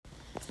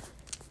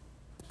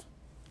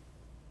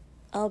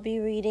I'll be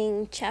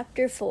reading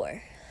Chapter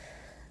 4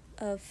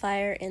 of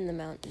Fire in the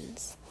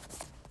Mountains.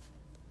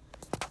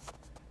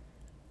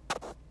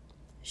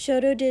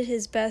 Shoto did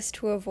his best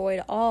to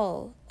avoid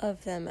all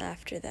of them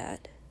after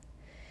that.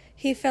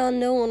 He found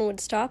no one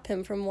would stop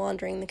him from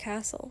wandering the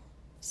castle,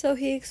 so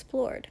he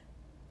explored.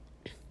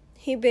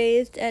 He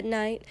bathed at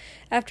night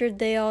after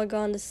they all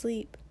gone to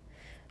sleep,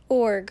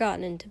 or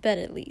gotten into bed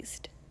at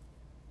least.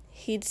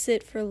 He'd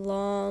sit for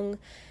long,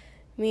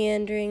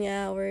 meandering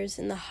hours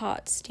in the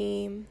hot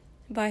steam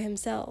by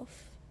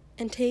himself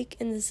and take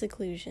in the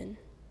seclusion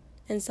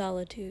and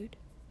solitude.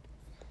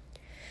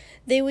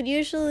 They would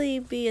usually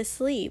be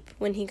asleep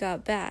when he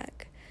got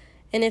back,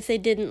 and if he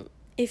didn't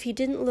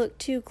look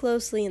too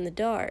closely in the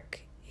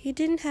dark, he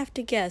didn't have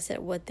to guess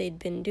at what they'd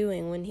been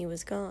doing when he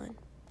was gone.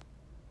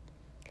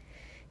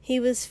 He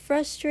was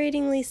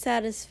frustratingly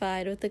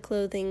satisfied with the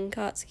clothing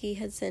Katsuki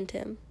had sent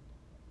him.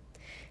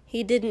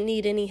 He didn't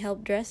need any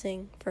help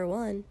dressing, for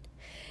one,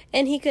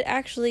 and he could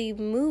actually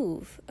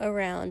move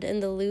around in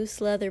the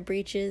loose leather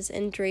breeches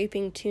and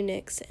draping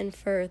tunics and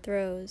fur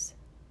throws.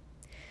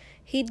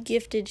 He'd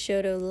gifted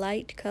Shoto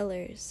light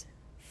colors,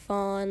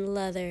 fawn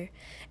leather,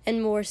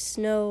 and more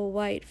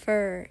snow-white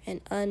fur and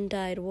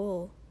undyed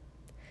wool.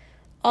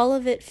 All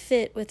of it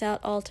fit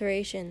without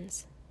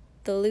alterations.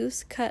 The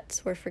loose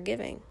cuts were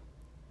forgiving,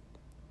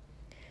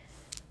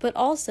 but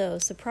also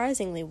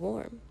surprisingly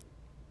warm.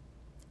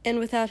 And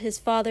without his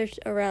father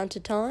around to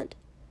taunt,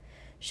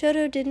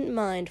 Shoto didn't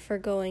mind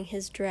forgoing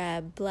his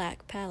drab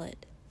black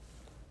palette.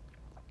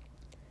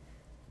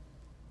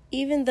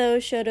 Even though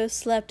Shoto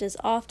slept as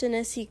often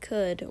as he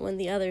could when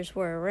the others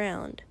were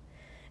around,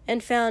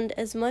 and found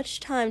as much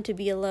time to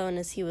be alone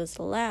as he was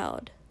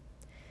allowed,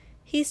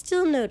 he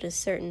still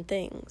noticed certain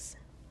things.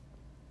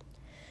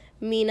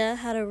 Mina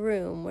had a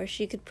room where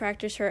she could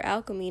practice her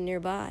alchemy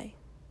nearby.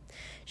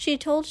 She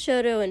told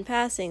Shoto in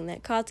passing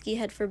that Katsuki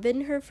had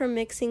forbidden her from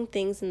mixing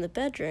things in the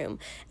bedroom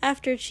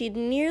after she'd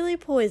nearly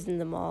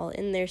poisoned them all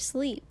in their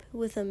sleep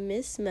with a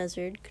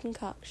mismeasured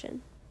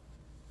concoction.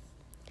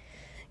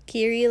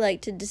 Kiri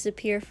liked to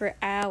disappear for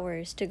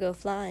hours to go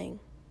flying.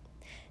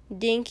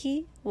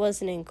 Dinky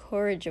was an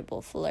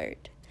incorrigible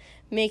flirt,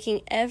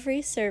 making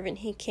every servant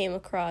he came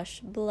across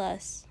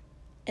blush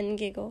and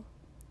giggle.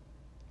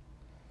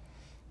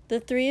 The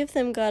three of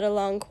them got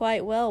along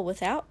quite well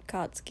without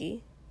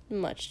Katsuki,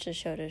 much to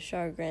Shoto's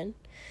chagrin,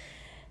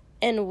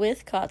 and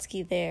with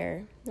Katsuki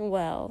there,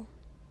 well,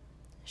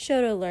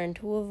 Shoto learned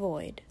to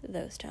avoid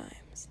those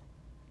times.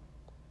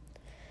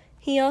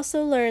 He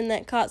also learned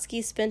that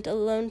Katsuki spent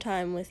alone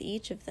time with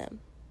each of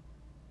them.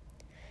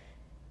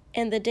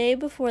 And the day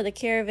before the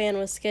caravan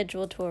was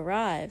scheduled to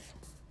arrive,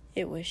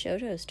 it was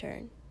Shoto's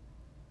turn.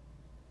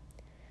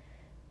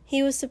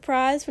 He was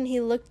surprised when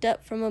he looked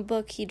up from a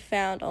book he'd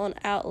found on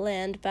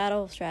Outland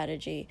battle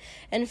strategy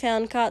and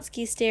found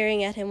Katsuki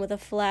staring at him with a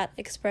flat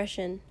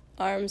expression,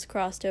 arms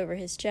crossed over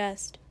his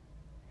chest.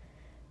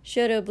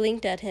 Shoto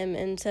blinked at him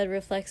and said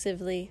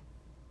reflexively,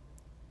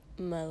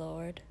 "My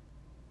lord."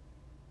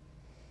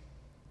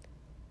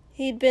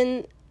 He hadn't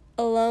been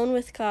alone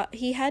with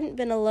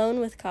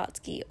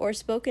Katsuki or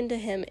spoken to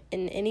him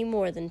in any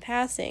more than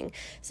passing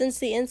since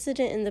the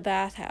incident in the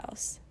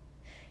bathhouse.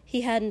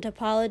 He hadn't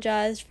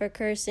apologized for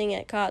cursing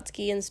at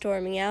Katsuki and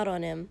storming out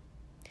on him.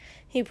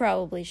 He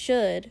probably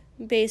should,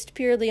 based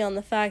purely on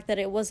the fact that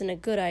it wasn't a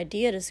good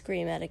idea to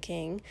scream at a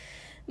king,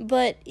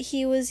 but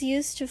he was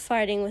used to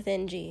fighting with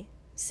Enji,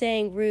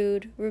 saying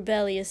rude,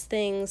 rebellious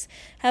things,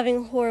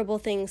 having horrible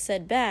things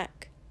said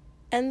back,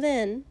 and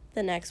then,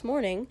 the next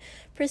morning,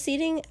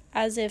 proceeding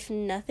as if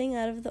nothing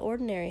out of the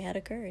ordinary had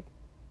occurred.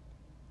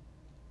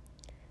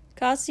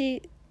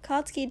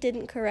 Katsuki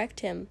didn't correct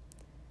him,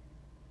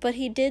 but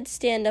he did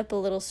stand up a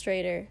little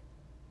straighter,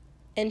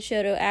 and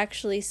Shoto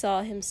actually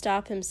saw him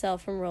stop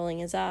himself from rolling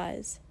his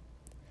eyes.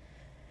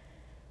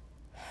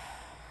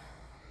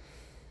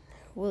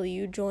 "Will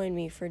you join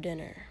me for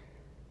dinner?"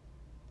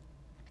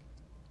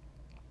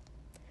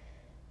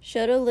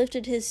 Shoto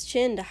lifted his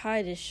chin to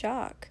hide his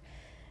shock,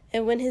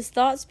 and when his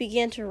thoughts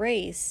began to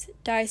race,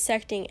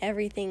 dissecting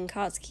everything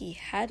Katsuki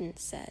hadn't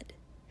said,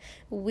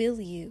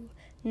 "Will you?"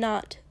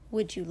 not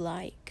 "would you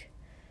like?"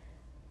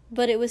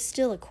 But it was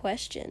still a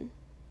question.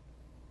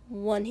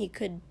 One he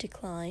could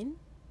decline.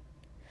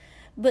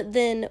 But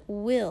then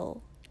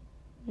will,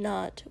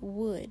 not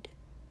would.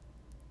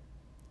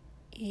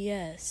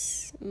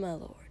 "Yes, my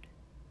lord."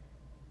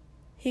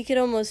 He could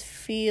almost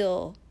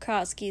feel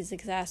Katsuki's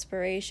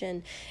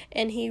exasperation,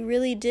 and he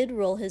really did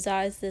roll his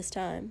eyes this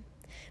time,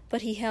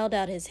 but he held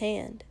out his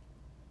hand.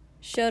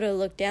 Shoto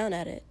looked down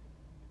at it.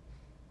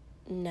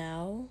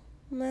 "Now,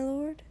 my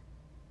lord?"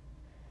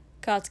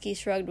 Katsuki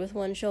shrugged with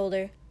one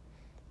shoulder.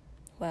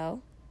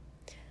 "Well."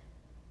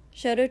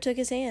 Shoto took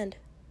his hand,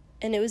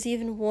 and it was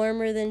even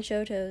warmer than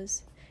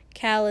Shoto's,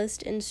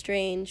 calloused in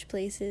strange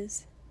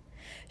places.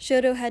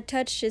 Shoto had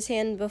touched his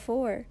hand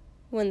before,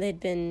 when they'd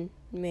been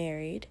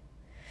married,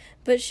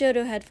 but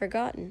Shoto had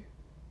forgotten.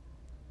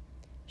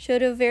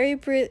 Shoto very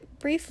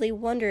briefly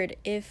wondered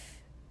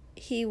if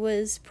he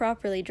was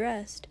properly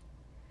dressed.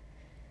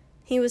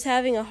 He was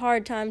having a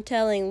hard time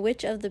telling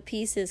which of the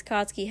pieces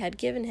Katsuki had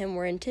given him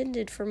were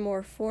intended for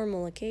more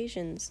formal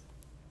occasions.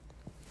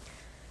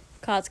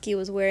 Katsuki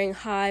was wearing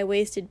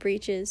high-waisted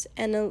breeches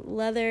and a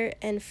leather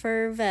and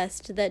fur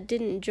vest that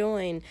didn't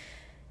join,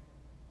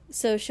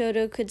 so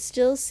Shoto could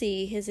still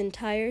see his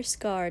entire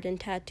scarred and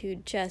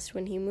tattooed chest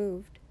when he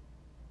moved.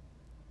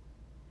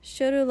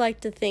 Shoto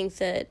liked to think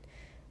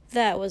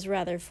that was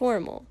rather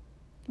formal,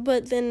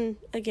 but then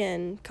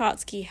again,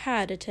 Katsuki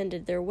had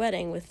attended their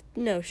wedding with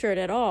no shirt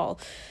at all,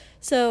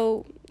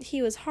 so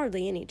he was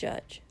hardly any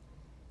judge.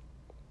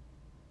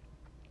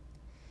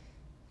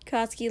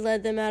 Katsuki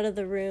led them out of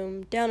the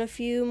room, down a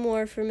few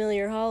more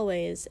familiar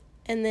hallways,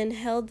 and then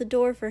held the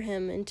door for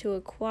him into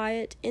a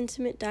quiet,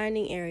 intimate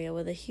dining area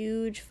with a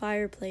huge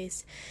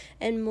fireplace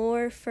and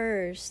more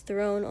furs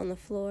thrown on the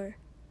floor.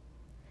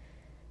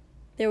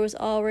 There was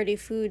already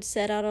food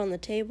set out on the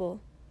table,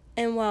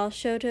 and while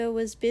Shoto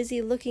was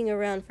busy looking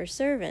around for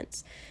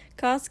servants,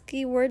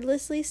 Katsuki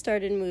wordlessly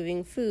started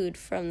moving food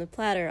from the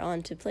platter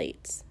onto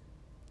plates.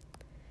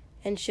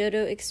 And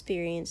Shoto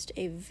experienced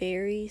a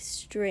very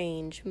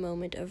strange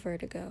moment of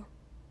vertigo.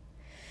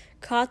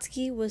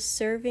 Katsuki was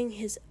serving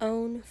his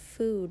own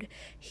food.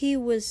 He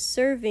was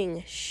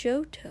serving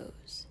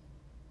Shoto's.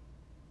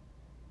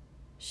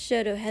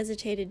 Shoto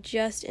hesitated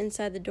just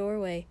inside the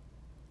doorway,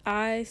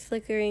 eye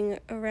flickering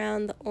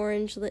around the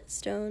orange-lit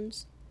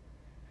stones.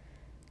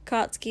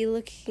 Katsuki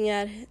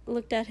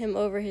looked at him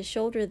over his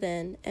shoulder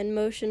then, and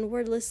motioned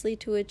wordlessly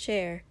to a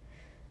chair,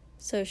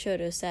 so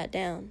Shoto sat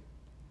down.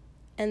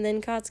 And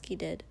then Katsuki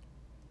did.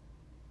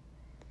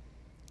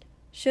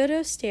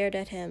 Shoto stared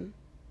at him,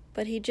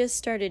 but he just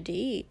started to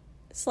eat,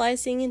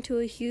 slicing into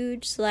a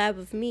huge slab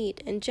of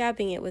meat and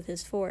jabbing it with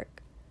his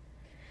fork.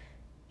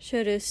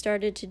 Shoto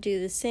started to do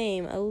the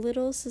same, a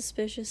little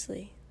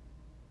suspiciously.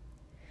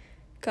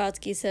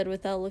 Katsuki said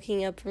without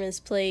looking up from his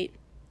plate,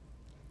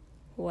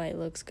 "White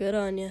looks good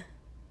on ya."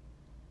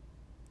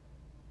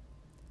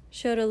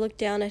 Shoto looked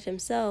down at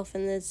himself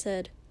and then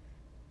said,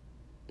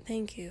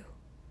 "Thank you."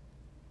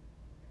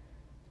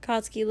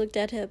 Katsuki looked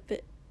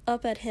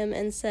up at him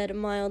and said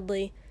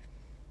mildly,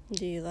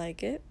 "Do you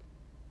like it?"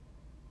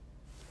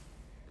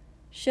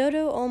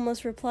 Shoto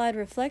almost replied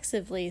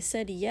reflexively,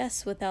 said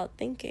yes without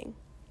thinking.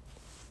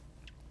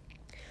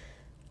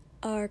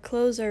 "Our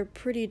clothes are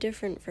pretty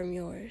different from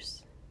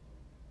yours."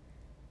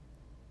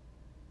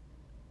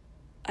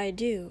 "I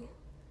do,"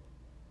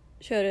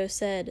 Shoto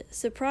said,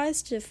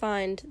 surprised to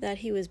find that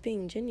he was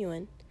being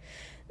genuine.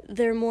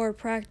 "They're more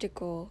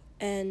practical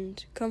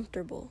and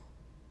comfortable.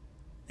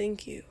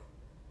 Thank you."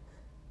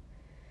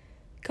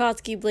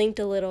 Katsuki blinked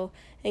a little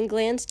and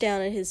glanced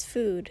down at his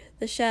food,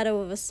 the shadow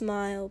of a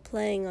smile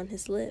playing on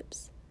his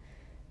lips.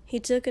 He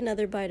took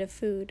another bite of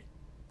food.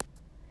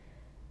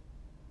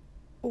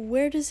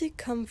 "Where does it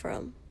come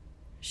from?"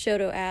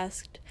 Shoto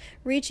asked,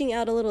 reaching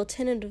out a little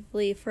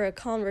tentatively for a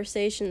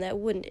conversation that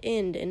wouldn't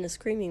end in a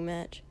screaming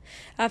match.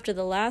 After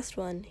the last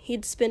one,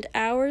 he'd spent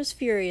hours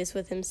furious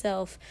with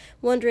himself,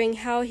 wondering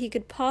how he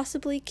could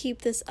possibly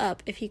keep this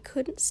up if he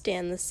couldn't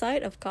stand the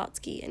sight of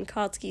Katsuki and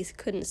Katsuki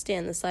couldn't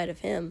stand the sight of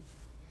him.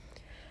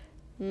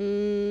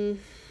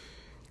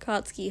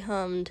 Katsuki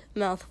hummed,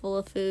 mouthful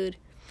of food.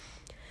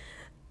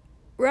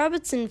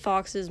 "Rabbits and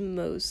foxes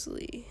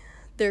mostly.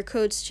 Their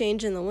coats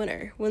change in the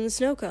winter, when the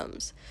snow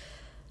comes.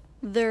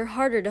 They're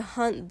harder to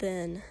hunt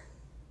then,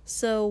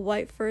 so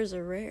white furs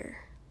are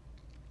rare."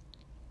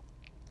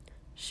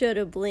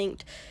 Shoto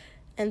blinked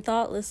and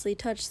thoughtlessly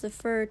touched the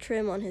fur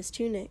trim on his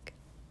tunic.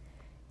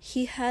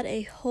 He had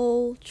a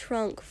whole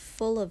trunk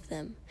full of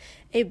them,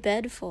 a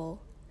bed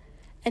full,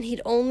 and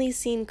he'd only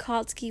seen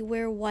Katsuki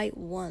wear white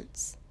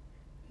once.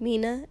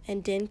 Mina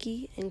and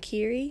Denki and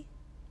Kiri,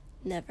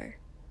 never.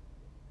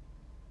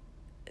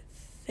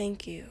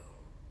 "Thank you,"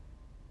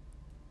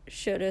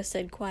 Shoto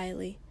said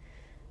quietly.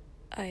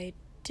 "I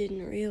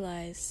didn't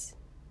realize.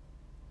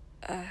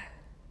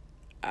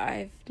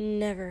 I've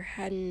never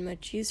had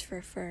much use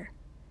for fur."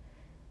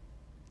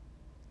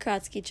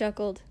 Katsuki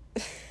chuckled.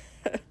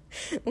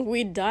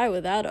 "We'd die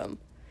without 'em,"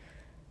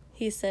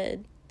 he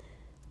said.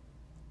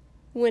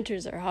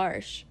 "Winters are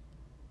harsh."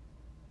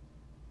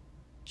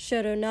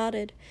 Shoto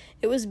nodded.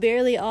 It was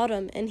barely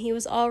autumn, and he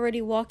was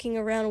already walking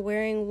around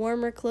wearing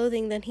warmer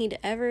clothing than he'd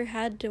ever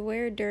had to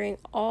wear during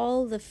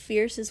all the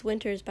fiercest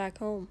winters back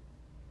home.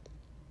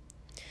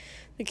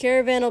 "The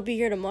caravan'll be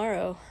here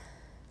tomorrow,"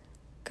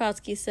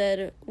 Katsuki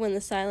said when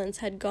the silence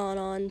had gone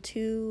on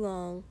too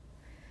long.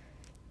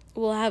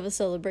 "We'll have a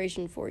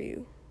celebration for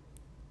you."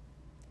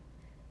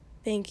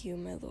 "Thank you,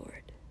 my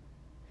lord."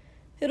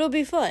 "It'll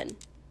be fun,"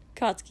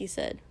 Katsuki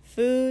said.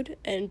 "Food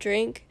and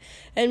drink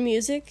and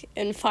music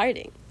and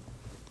fighting."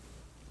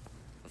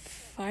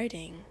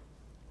 "Fighting?"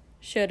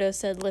 Shoto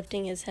said,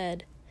 lifting his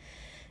head.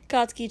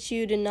 Katsuki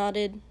chewed and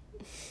nodded.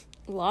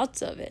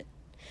 "Lots of it.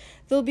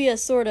 There'll be a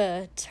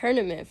sorta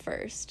tournament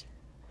first.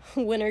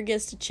 Winner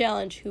gets to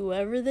challenge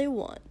whoever they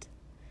want."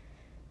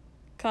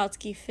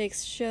 Katsuki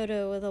fixed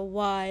Shoto with a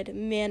wide,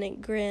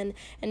 manic grin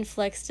and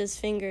flexed his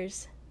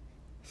fingers.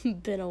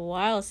 "Been a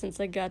while since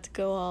I got to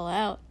go all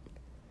out."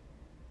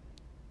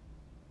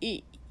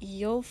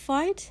 You'll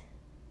fight?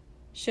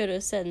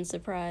 Shoto said in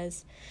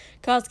surprise.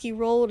 Katsuki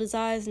rolled his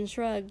eyes and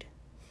shrugged.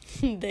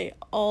 They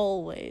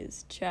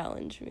always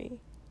challenge me.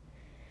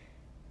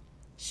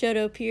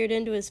 Shoto peered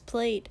into his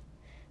plate.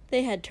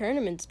 They had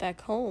tournaments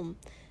back home.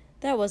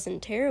 That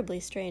wasn't terribly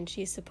strange,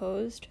 he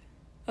supposed.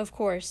 Of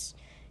course,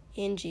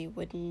 Inji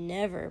would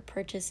never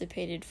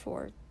participated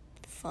for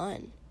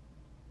fun.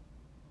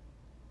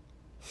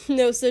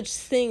 No such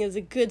thing as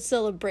a good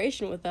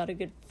celebration without a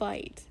good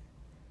fight,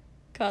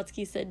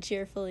 Katsuki said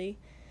cheerfully.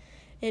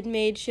 It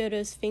made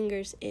Shoto's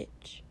fingers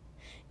itch.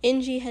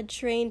 Inji had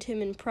trained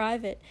him in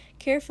private,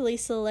 carefully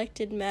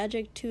selected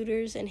magic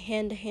tutors and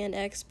hand-to-hand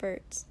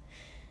experts.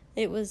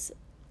 It was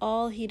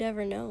all he'd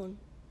ever known.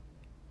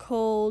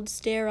 Cold,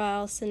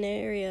 sterile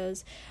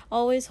scenarios,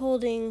 always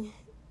holding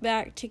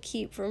back to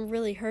keep from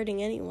really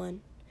hurting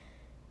anyone.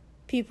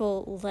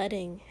 People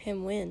letting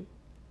him win.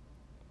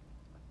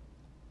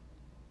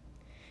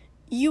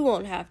 You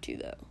won't have to,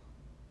 though,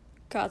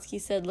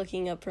 Katsuki said,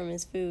 looking up from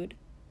his food.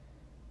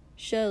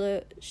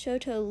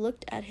 Shoto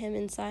looked at him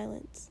in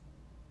silence,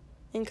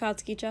 and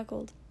Katsuki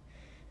chuckled.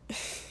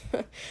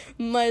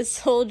 My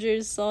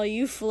soldiers saw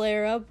you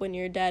flare up when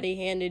your daddy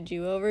handed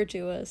you over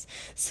to us,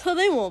 so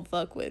they won't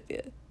fuck with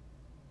you,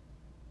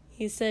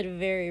 he said,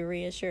 very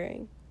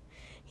reassuring.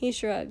 He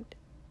shrugged.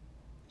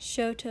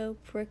 Shoto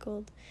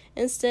prickled.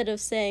 Instead of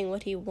saying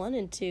what he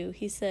wanted to,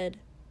 he said,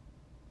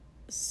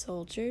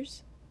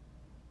 Soldiers?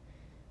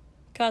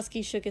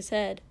 Katsuki shook his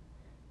head.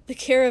 The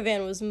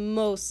caravan was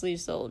mostly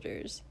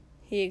soldiers,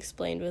 he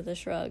explained with a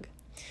shrug.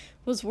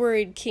 Was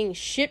worried King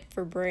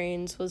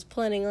Shit-for-Brains was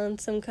planning on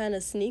some kind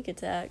of sneak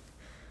attack.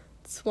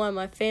 That's why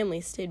my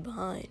family stayed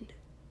behind.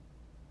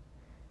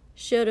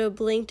 Shoto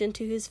blinked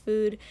into his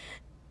food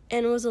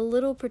and was a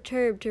little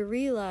perturbed to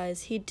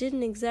realize he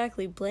didn't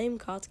exactly blame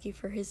Katsuki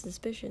for his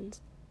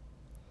suspicions.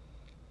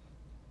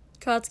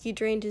 Katsuki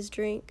drained his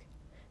drink.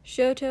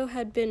 Shoto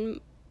had been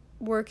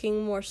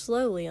working more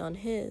slowly on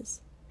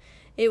his.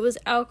 It was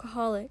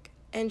alcoholic,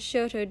 and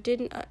Shoto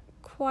didn't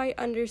quite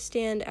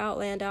understand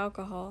Outland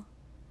alcohol.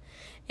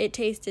 It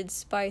tasted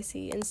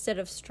spicy instead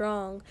of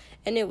strong,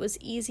 and it was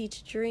easy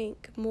to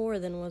drink more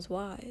than was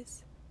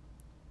wise.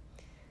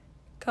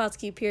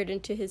 Katsuki peered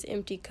into his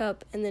empty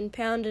cup and then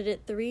pounded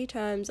it 3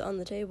 times on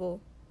the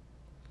table.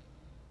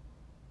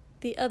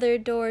 The other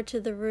door to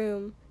the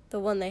room, the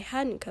one they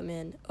hadn't come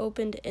in,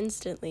 opened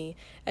instantly,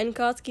 and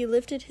Katsuki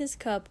lifted his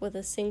cup with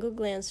a single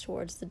glance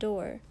towards the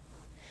door.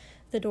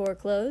 The door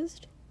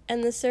closed,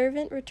 and the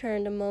servant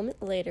returned a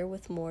moment later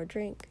with more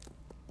drink.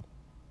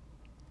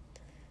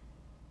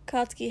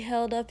 Katsuki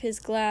held up his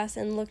glass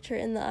and looked her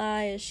in the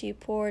eye as she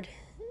poured,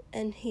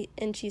 and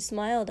she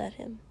smiled at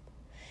him.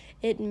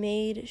 It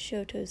made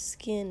Shoto's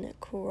skin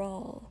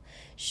crawl.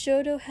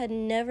 Shoto had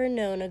never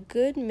known a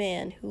good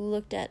man who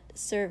looked at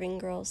serving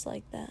girls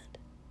like that.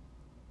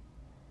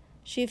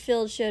 She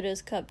filled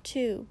Shoto's cup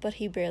too, but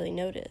he barely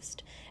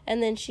noticed,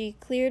 and then she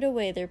cleared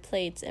away their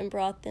plates and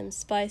brought them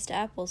spiced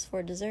apples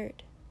for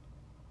dessert.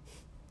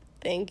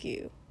 Thank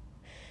you,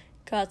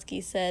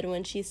 Katsuki said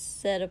when she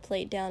set a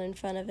plate down in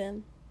front of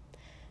him.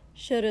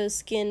 Shoto's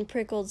skin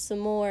prickled some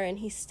more, and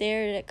he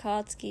stared at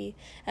Katsuki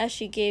as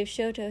she gave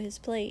Shoto his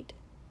plate.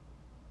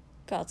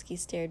 Katsuki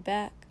stared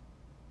back.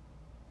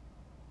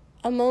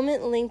 A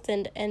moment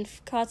lengthened, and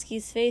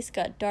Katsuki's face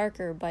got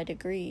darker by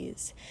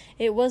degrees.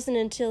 It wasn't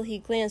until he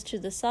glanced to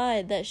the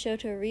side that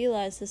Shoto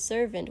realized the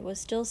servant was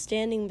still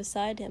standing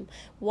beside him,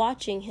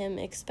 watching him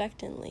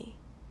expectantly.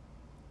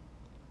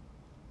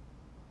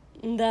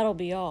 That'll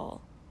be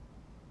all,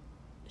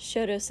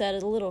 Shoto said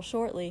a little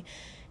shortly.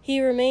 He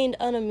remained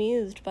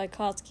unamused by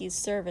Katsuki's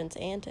servant's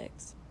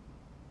antics.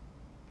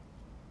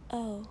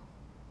 Oh,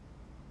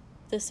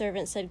 the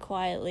servant said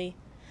quietly.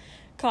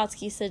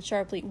 Katsuki said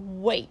sharply,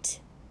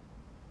 Wait!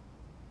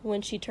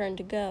 When she turned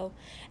to go,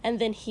 and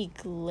then he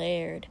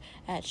glared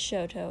at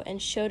Shoto, and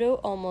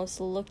Shoto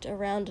almost looked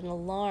around in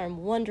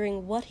alarm,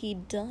 wondering what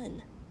he'd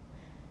done.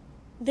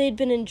 They'd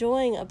been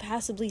enjoying a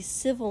passably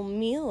civil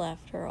meal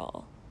after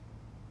all.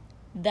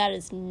 That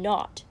is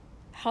not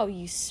how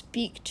you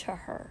speak to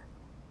her,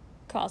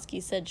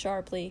 Katsuki said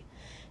sharply.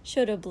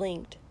 Shoto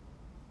blinked.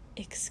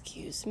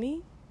 Excuse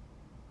me?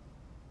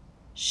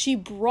 She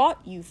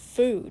brought you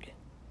food.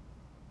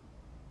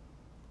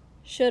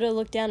 Shoto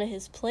looked down at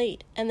his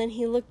plate, and then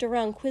he looked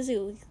around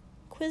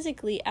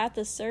quizzically at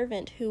the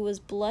servant, who was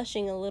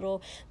blushing a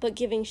little, but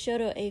giving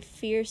Shoto a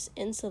fierce,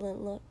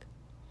 insolent look.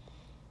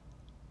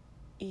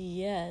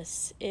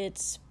 Yes,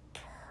 it's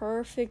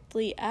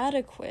perfectly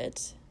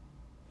adequate,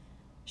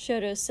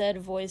 Shoto said,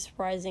 voice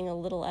rising a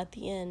little at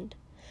the end.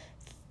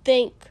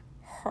 Thank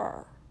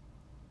her,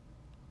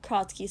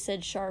 Katsuki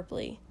said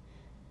sharply.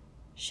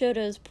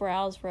 Shoto's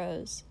brows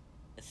rose.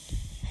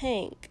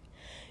 Thank?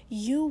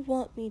 You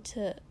want me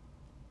to...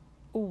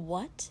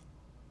 What?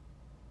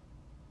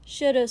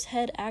 Shoto's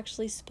head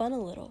actually spun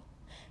a little.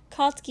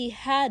 Katsuki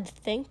had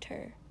thanked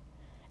her.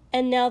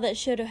 And now that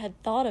Shoto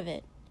had thought of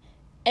it,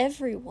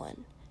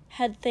 everyone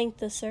had thanked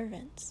the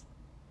servants.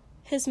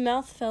 His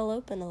mouth fell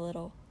open a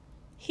little.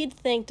 He'd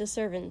thanked a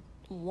servant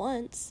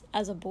once,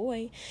 as a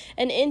boy,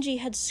 and Inji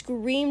had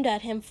screamed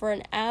at him for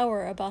an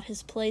hour about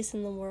his place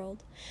in the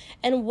world,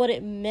 and what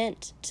it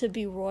meant to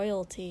be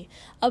royalty,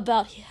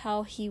 about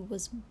how he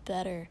was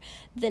better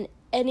than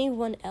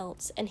anyone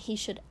else, and he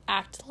should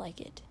act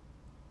like it.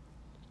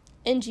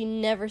 Inji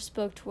never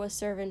spoke to a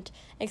servant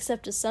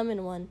except to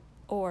summon one,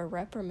 or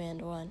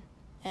reprimand one,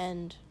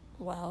 and,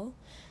 well,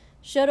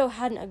 Shoto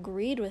hadn't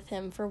agreed with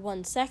him for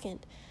 1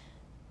 second,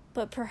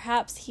 but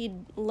perhaps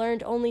he'd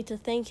learned only to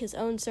thank his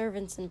own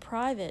servants in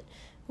private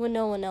when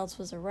no one else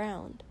was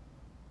around.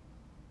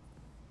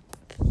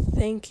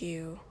 "Thank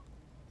you,"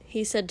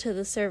 he said to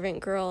the servant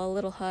girl, a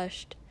little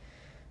hushed.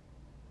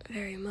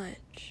 "Very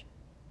much."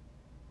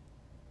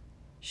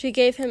 She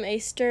gave him a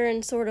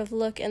stern sort of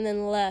look and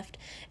then left,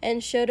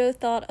 and Shoto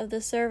thought of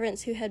the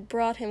servants who had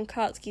brought him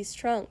Katsuki's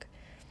trunk,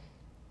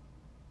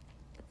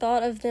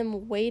 thought of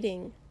them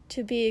waiting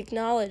to be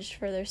acknowledged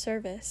for their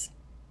service.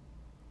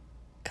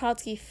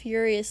 Katsuki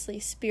furiously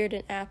speared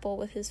an apple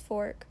with his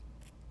fork.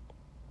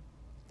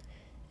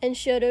 And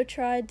Shoto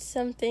tried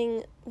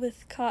something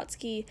with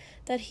Katsuki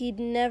that he'd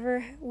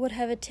never would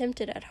have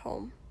attempted at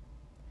home.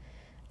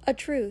 A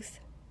truth.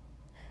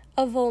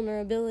 A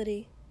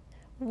vulnerability.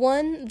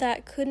 One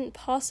that couldn't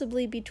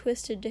possibly be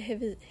twisted to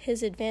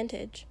his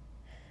advantage.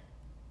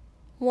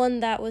 One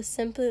that was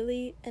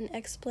simply an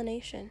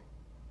explanation.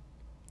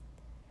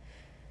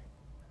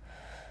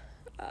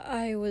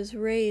 "I was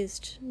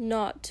raised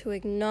not to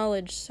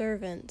acknowledge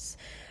servants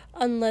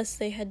unless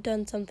they had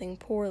done something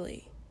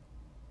poorly,"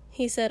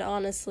 he said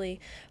honestly,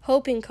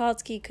 hoping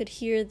Katsuki could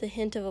hear the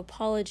hint of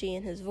apology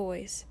in his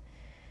voice.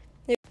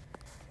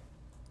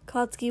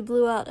 Katsuki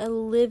blew out a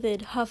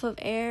livid huff of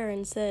air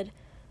and said,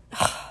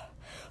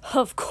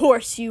 "Of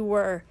course you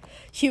were.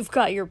 You've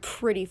got your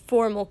pretty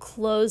formal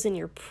clothes and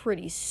your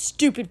pretty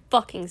stupid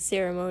fucking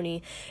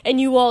ceremony,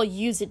 and you all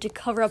use it to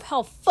cover up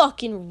how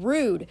fucking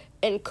rude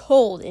and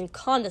cold and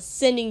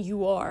condescending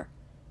you are."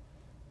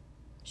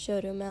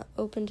 Shoto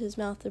opened his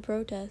mouth to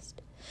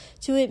protest,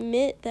 to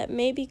admit that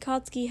maybe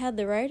Katsuki had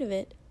the right of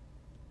it.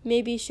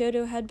 Maybe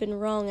Shoto had been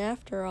wrong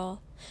after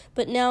all.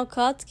 But now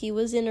Katsuki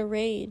was in a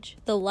rage,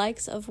 the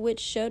likes of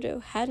which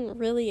Shoto hadn't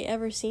really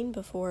ever seen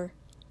before.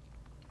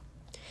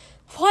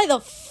 "Why the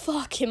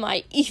fuck am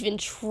I even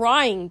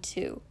trying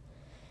to?"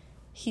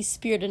 He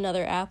speared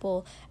another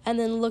apple, and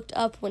then looked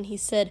up when he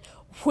said,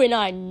 "When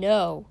I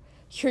know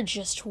you're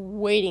just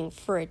waiting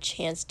for a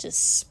chance to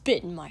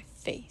spit in my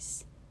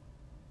face."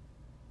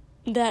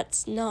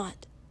 "That's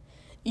not.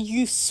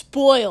 You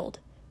spoiled,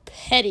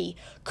 petty,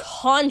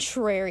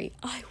 contrary.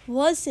 I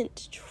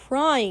wasn't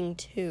trying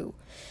to.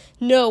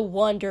 No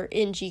wonder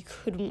Inji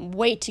couldn't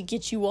wait to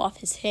get you off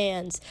his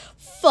hands.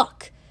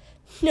 Fuck.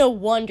 No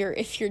wonder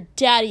if your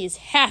daddy is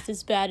half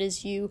as bad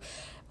as you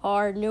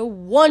are. No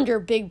wonder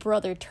Big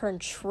Brother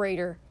turned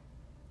traitor."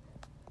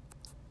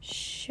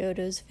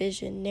 Shoto's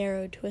vision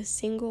narrowed to a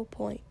single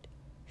point,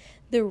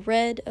 the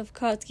red of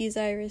Katsuki's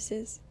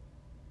irises.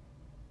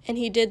 And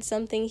he did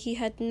something he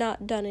had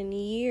not done in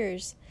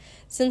years,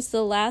 since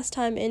the last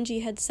time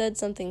Inji had said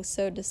something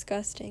so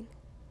disgusting.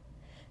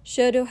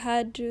 Shoto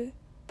had to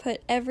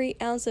put every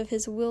ounce of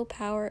his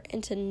willpower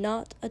into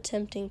not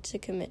attempting to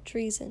commit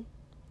treason.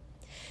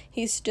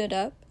 He stood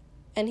up,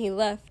 and he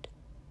left.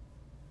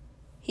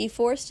 He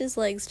forced his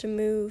legs to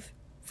move,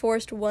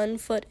 forced one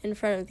foot in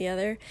front of the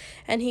other,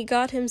 and he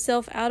got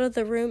himself out of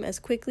the room as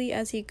quickly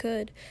as he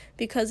could,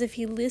 because if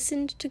he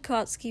listened to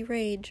Katsuki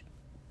rage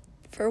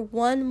for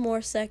one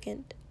more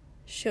second,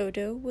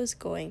 Shoto was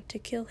going to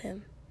kill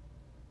him.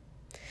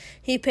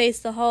 He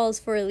paced the halls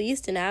for at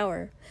least an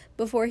hour,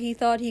 before he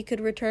thought he could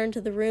return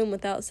to the room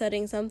without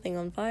setting something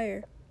on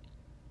fire.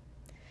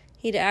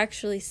 He'd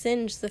actually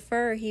singed the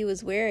fur he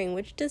was wearing,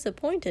 which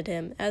disappointed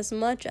him as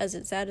much as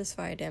it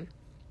satisfied him.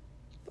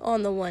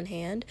 On the one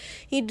hand,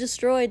 he'd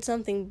destroyed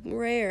something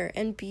rare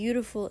and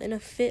beautiful in a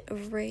fit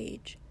of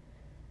rage.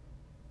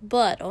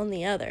 But, on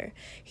the other,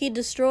 he'd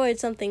destroyed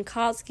something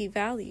Katsuki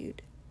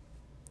valued.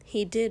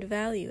 He did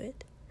value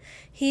it.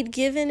 He'd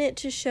given it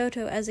to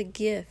Shoto as a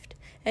gift,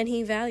 and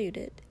he valued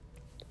it.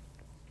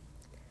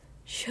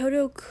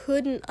 Shoto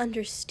couldn't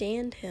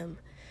understand him.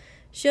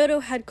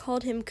 Shoto had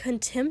called him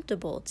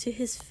contemptible to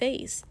his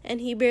face, and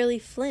he barely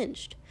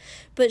flinched.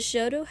 But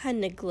Shoto had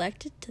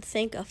neglected to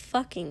thank a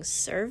fucking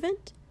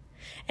servant?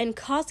 And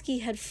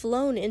Katsuki had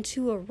flown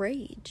into a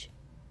rage.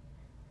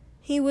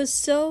 He was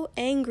so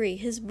angry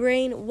his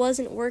brain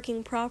wasn't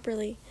working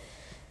properly.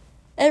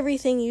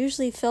 Everything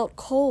usually felt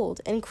cold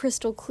and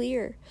crystal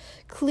clear.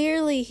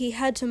 Clearly he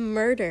had to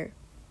murder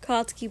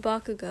Katsuki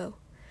Bakugo.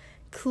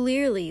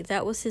 Clearly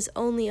that was his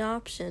only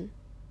option.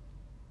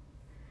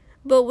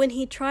 But when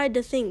he tried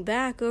to think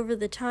back over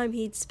the time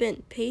he'd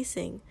spent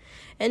pacing,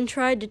 and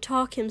tried to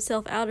talk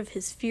himself out of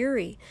his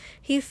fury,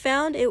 he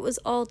found it was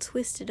all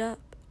twisted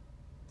up,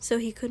 so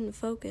he couldn't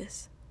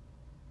focus.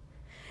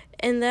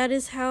 And that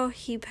is how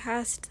he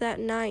passed that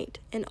night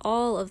and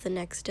all of the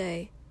next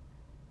day.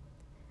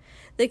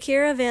 The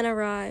caravan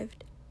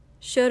arrived.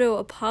 Shoto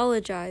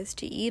apologized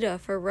to Ida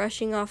for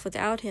rushing off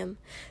without him,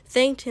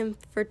 thanked him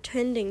for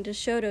tending to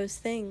Shoto's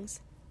things.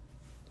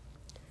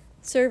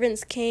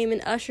 Servants came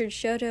and ushered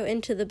Shoto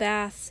into the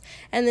baths,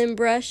 and then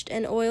brushed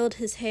and oiled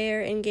his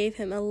hair and gave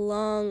him a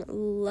long,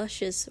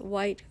 luscious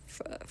white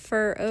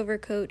fur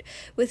overcoat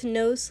with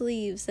no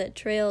sleeves that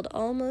trailed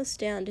almost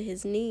down to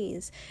his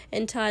knees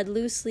and tied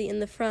loosely in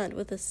the front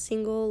with a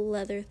single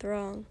leather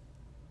thong.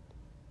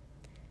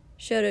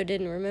 Shoto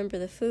didn't remember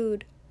the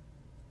food.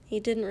 He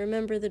didn't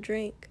remember the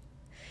drink.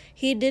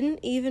 He didn't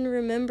even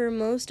remember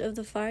most of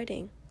the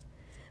fighting,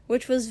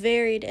 which was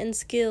varied and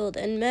skilled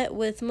and met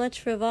with much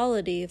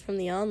frivolity from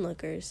the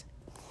onlookers.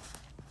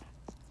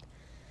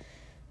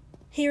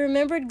 He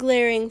remembered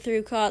glaring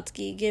through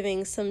Kotsky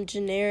giving some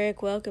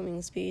generic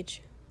welcoming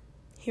speech.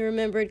 He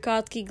remembered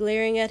Kotsky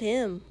glaring at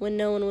him when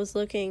no one was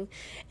looking,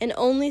 and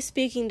only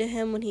speaking to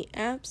him when he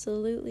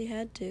absolutely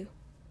had to.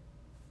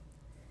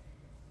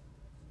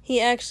 He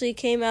actually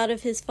came out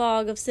of his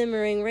fog of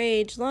simmering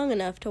rage long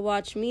enough to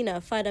watch Mina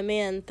fight a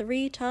man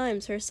 3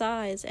 times her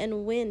size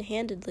and win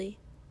handedly.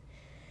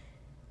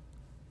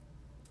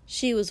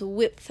 She was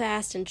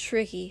whip-fast and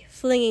tricky,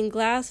 flinging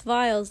glass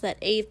vials that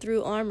ate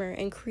through armor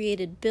and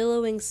created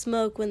billowing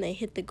smoke when they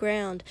hit the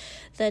ground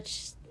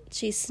that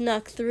she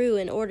snuck through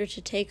in order to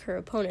take her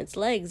opponent's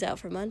legs out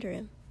from under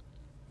him.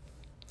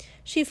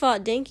 She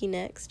fought Denki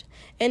next,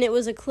 and it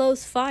was a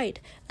close fight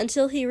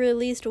until he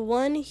released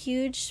one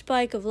huge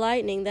spike of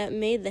lightning that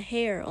made the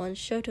hair on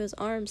Shoto's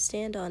arm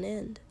stand on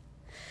end.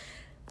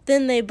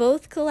 Then they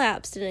both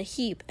collapsed in a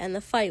heap and the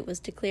fight was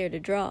declared a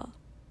draw.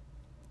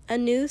 A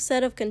new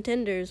set of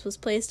contenders was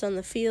placed on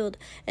the field,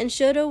 and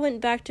Shoto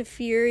went back to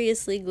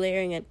furiously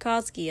glaring at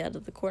Kotsky out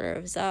of the corner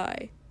of his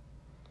eye.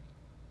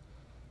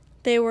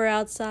 They were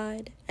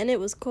outside, and it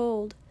was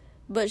cold,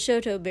 but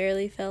Shoto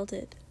barely felt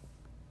it.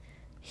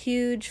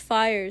 Huge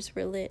fires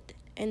were lit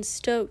and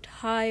stoked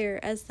higher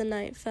as the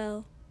night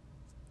fell.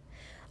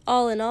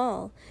 All in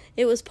all,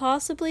 it was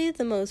possibly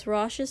the most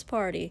raucous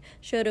party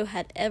Shoto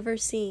had ever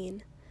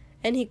seen,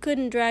 and he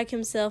couldn't drag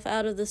himself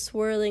out of the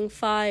swirling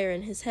fire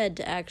in his head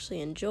to actually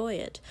enjoy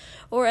it,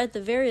 or at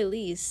the very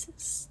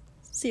least,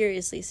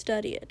 seriously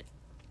study it.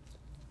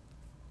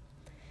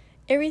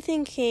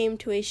 Everything came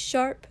to a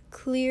sharp,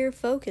 clear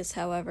focus,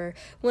 however,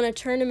 when a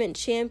tournament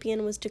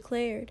champion was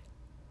declared.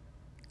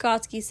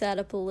 Kotsky sat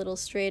up a little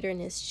straighter in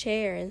his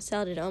chair and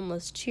sounded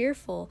almost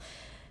cheerful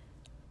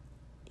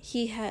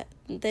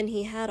than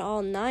he had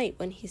all night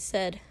when he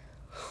said,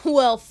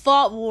 "Well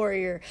fought,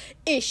 warrior!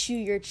 Issue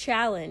your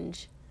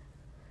challenge!"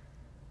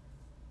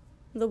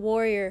 The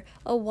warrior,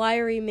 a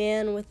wiry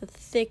man with a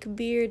thick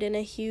beard and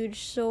a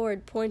huge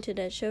sword, pointed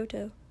at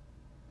Shoto.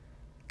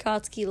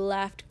 Kotsky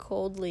laughed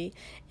coldly,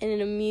 and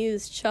an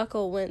amused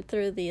chuckle went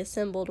through the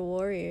assembled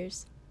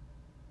warriors.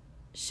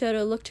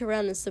 Shoto looked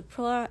around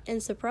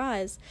in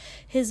surprise,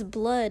 his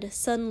blood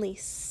suddenly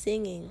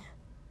singing.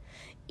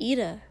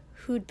 Ida,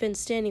 who'd been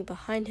standing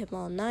behind him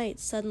all night,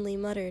 suddenly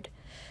muttered,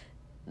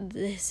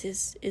 "This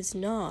is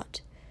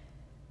not."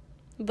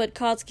 But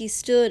Kotsky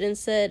stood and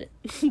said,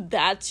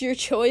 "That's your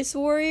choice,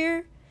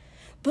 warrior?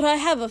 But I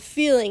have a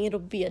feeling it'll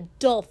be a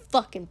dull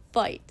fucking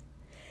fight.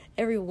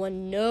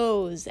 Everyone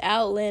knows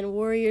Outland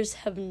warriors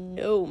have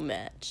no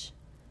match."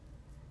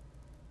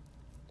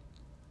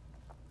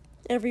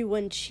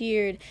 Everyone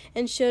cheered,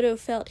 and Shoto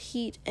felt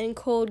heat and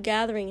cold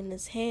gathering in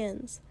his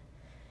hands.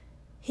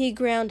 He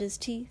ground his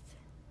teeth.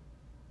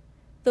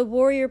 The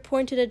warrior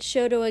pointed at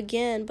Shoto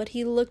again, but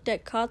he looked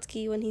at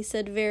Kotsky when he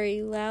said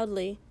very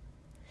loudly,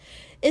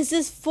 "Is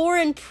this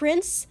foreign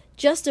prince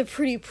just a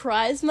pretty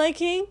prize, my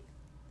king?"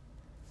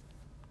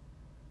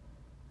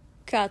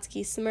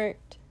 Kotsky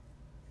smirked.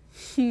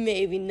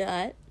 "Maybe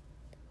not."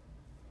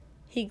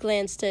 He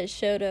glanced at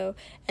Shoto,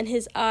 and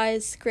his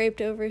eyes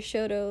scraped over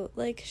Shoto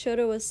like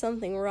Shoto was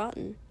something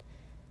rotten.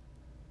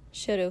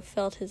 Shoto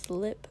felt his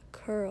lip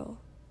curl.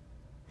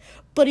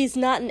 "But he's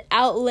not an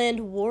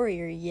Outland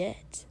warrior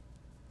yet."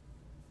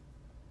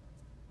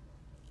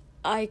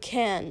 "I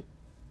can,"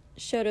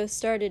 Shoto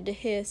started to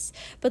hiss,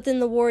 but then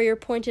the warrior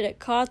pointed at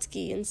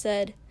Kotsky and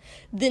said,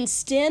 "Then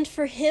stand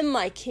for him,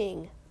 my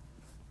king."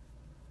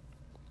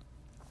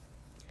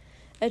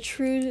 A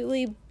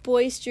truly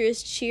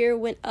boisterous cheer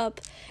went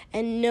up,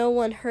 and no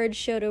one heard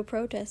Shoto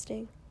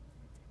protesting.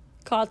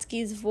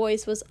 Kotsky's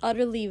voice was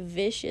utterly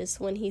vicious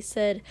when he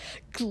said,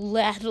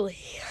 "Gladly."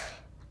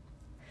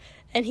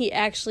 And he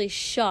actually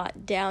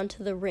shot down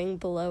to the ring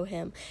below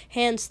him,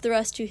 hands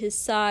thrust to his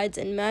sides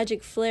and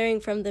magic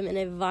flaring from them in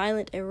a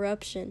violent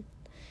eruption.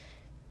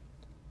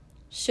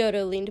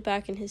 Shoto leaned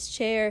back in his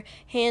chair,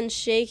 hands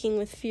shaking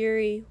with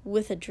fury,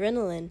 with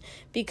adrenaline,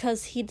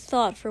 because he'd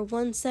thought for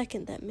 1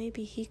 second that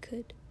maybe he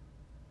could.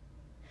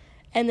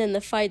 And then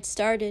the fight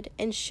started,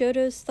 and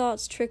Shoto's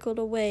thoughts trickled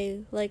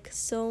away like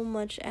so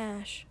much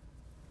ash.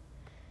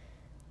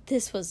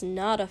 This was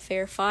not a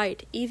fair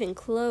fight, even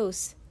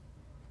close.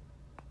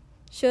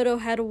 Shoto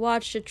had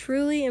watched a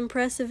truly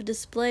impressive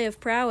display of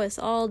prowess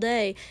all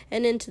day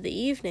and into the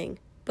evening,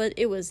 but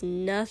it was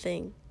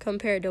nothing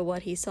compared to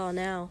what he saw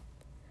now.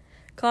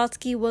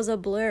 Kotsky was a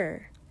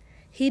blur.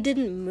 He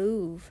didn't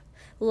move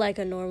like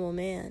a normal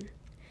man.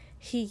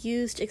 He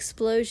used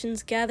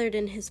explosions gathered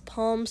in his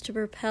palms to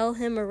propel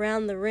him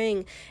around the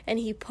ring, and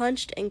he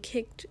punched and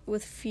kicked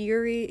with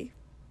fury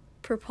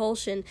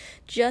propulsion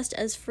just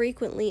as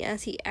frequently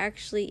as he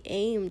actually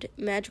aimed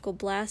magical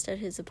blast at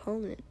his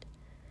opponent.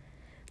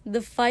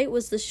 The fight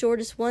was the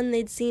shortest one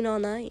they'd seen all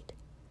night.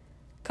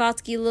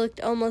 Kotsky looked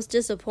almost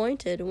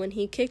disappointed when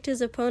he kicked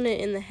his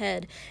opponent in the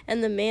head,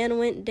 and the man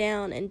went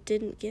down and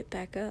didn't get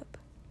back up.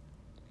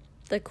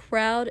 The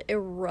crowd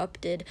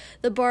erupted,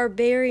 the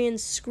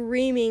barbarians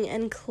screaming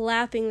and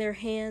clapping their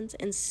hands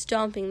and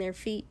stomping their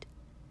feet.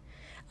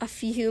 A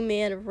few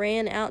men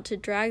ran out to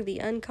drag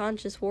the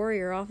unconscious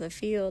warrior off the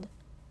field.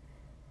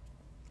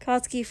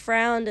 Kotsky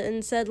frowned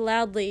and said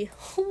loudly,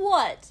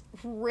 "What?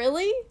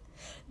 Really?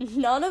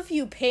 None of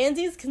you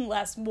pansies can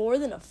last more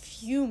than a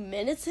few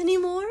minutes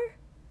anymore?"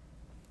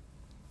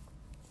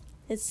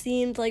 It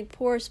seemed like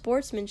poor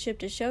sportsmanship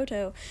to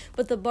Shoto,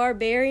 but the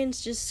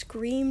barbarians just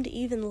screamed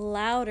even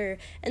louder,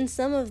 and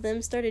some of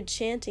them started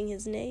chanting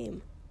his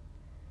name.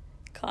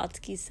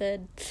 Kotsky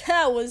said,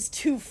 "That was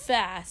too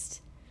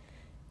fast.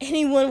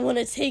 Anyone want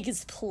to take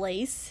his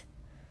place?"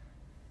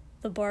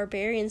 The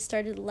barbarians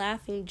started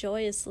laughing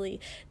joyously.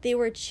 They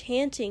were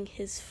chanting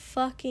his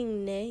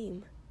fucking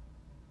name.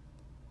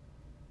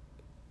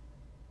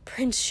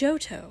 "Prince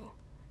Shoto,"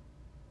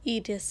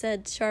 Ida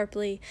said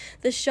sharply.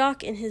 The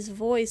shock in his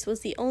voice was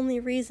the only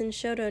reason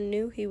Shoto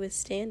knew he was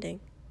standing.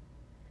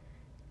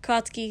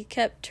 Kotsky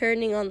kept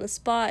turning on the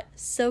spot,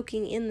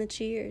 soaking in the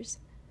cheers.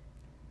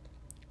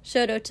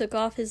 Shoto took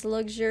off his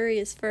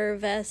luxurious fur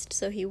vest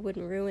so he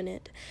wouldn't ruin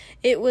it.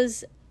 It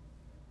was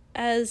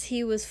as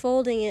he was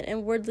folding it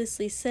and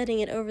wordlessly setting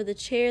it over the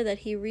chair that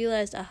he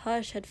realized a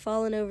hush had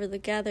fallen over the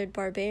gathered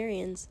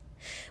barbarians.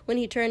 When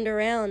he turned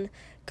around,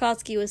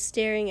 Kotsky was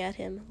staring at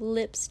him,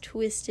 lips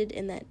twisted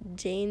in that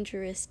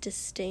dangerous,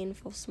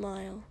 disdainful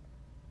smile.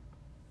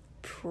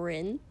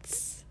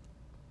 "Prince?"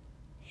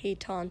 he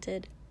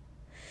taunted.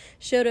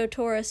 Shoto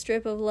tore a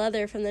strip of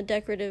leather from the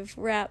decorative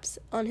wraps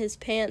on his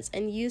pants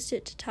and used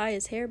it to tie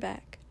his hair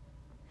back.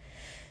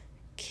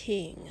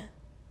 "King."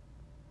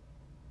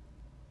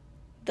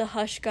 The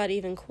hush got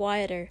even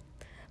quieter.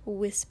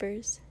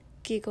 Whispers,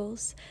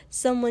 giggles,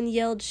 someone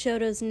yelled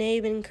Shoto's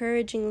name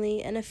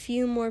encouragingly, and a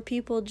few more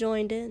people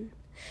joined in.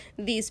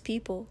 These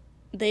people,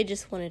 they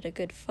just wanted a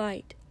good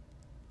fight.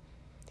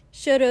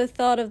 Shoto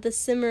thought of the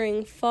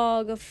simmering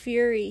fog of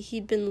fury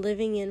he'd been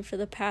living in for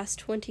the past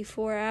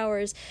 24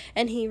 hours,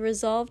 and he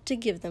resolved to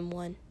give them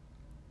one.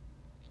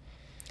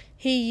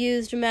 He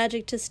used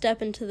magic to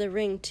step into the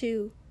ring,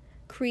 too,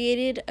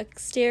 created a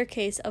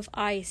staircase of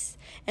ice,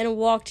 and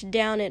walked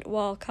down it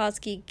while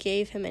Kotsky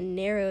gave him a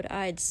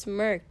narrowed-eyed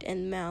smirk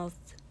and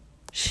mouthed,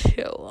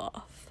 "Show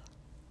off."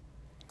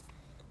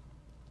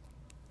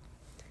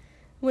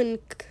 When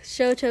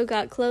Shoto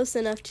got close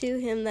enough to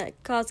him that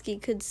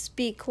Kotsky could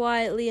speak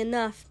quietly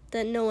enough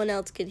that no one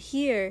else could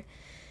hear,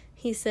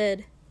 he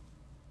said,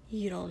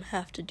 "You don't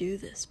have to do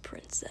this,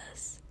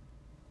 princess."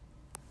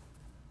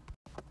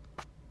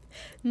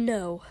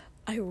 "No,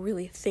 I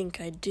really think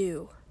I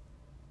do,"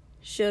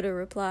 Shoto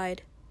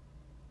replied.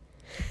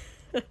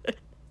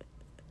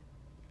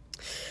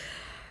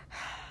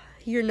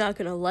 "You're not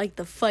gonna like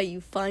the fight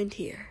you find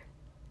here,"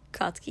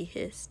 Kotsky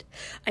hissed.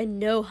 "I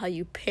know how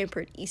you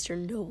pampered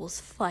Eastern nobles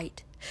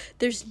fight.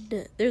 There's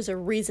a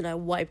reason I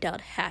wiped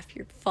out half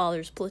your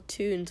father's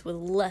platoons with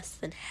less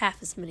than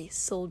half as many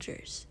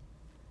soldiers."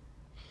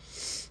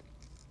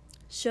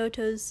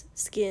 Shoto's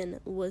skin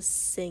was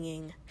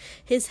singing.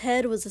 His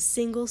head was a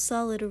single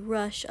solid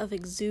rush of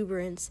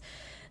exuberance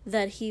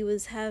that he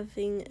was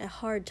having a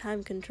hard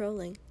time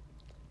controlling.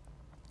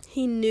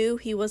 He knew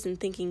he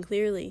wasn't thinking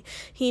clearly.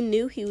 He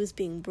knew he was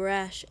being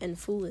brash and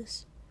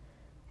foolish.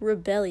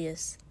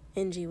 Rebellious,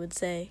 Enji would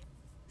say.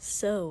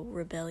 So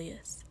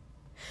rebellious.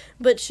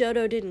 But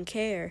Shoto didn't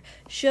care.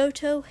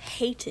 Shoto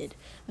hated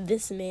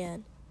this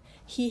man.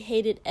 He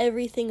hated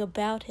everything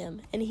about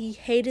him, and he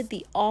hated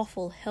the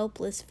awful,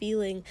 helpless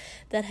feeling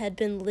that had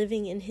been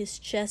living in his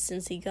chest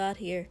since he got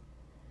here.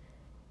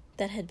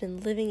 That had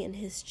been living in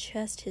his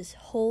chest his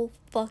whole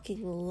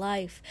fucking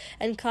life,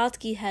 and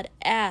Kotsky had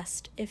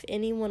asked if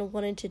anyone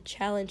wanted to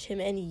challenge him,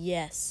 and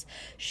yes,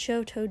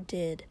 Shoto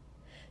did.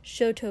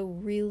 Shoto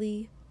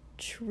really,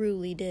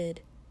 truly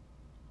did.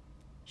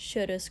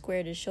 Shoto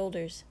squared his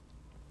shoulders.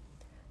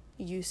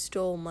 "You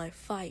stole my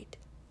fight."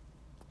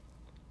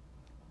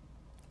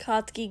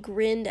 Kotsky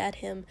grinned at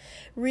him,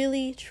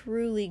 really,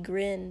 truly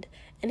grinned,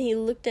 and he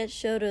looked at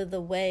Shoto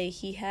the way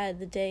he had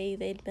the day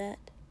they'd met,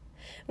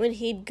 when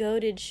he'd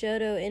goaded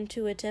Shoto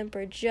into a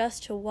temper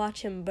just to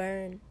watch him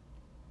burn.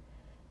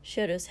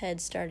 Shoto's head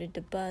started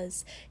to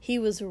buzz. He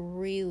was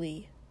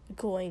really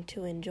going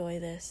to enjoy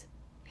this.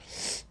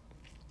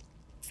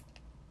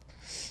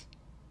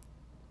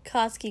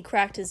 Kotsky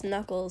cracked his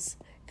knuckles,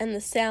 and the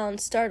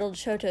sound startled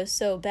Shoto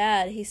so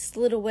bad he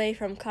slid away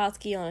from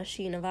Kotsky on a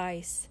sheen of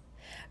ice.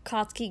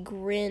 Kotsky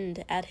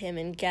grinned at him,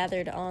 and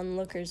gathered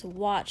onlookers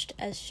watched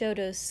as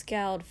Shoto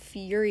scowled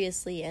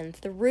furiously and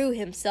threw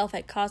himself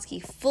at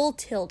Kotsky full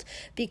tilt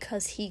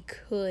because he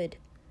could.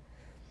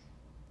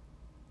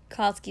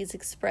 Kotsky's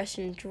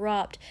expression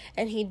dropped,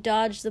 and he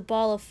dodged the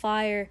ball of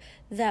fire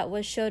that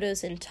was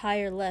Shoto's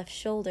entire left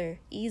shoulder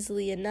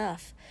easily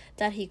enough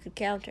that he could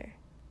counter.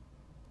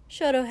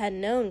 Shoto had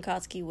known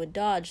Kotsky would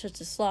dodge such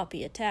a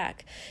sloppy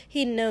attack.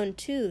 He'd known,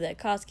 too, that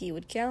Kotsky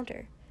would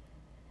counter.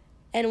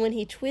 And when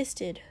he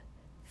twisted,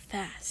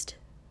 fast.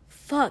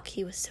 Fuck,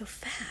 he was so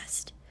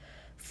fast.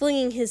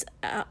 Flinging his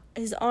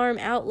arm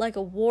out like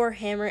a war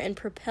hammer and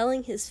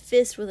propelling his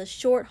fist with a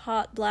short,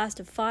 hot blast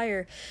of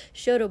fire,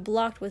 Shoto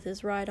blocked with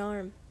his right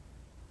arm.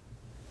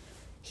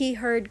 He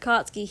heard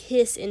Kotsky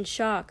hiss in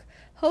shock,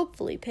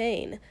 hopefully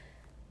pain.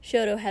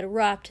 Shoto had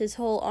wrapped his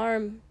whole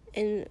arm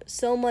in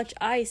so much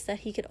ice that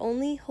he could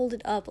only hold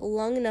it up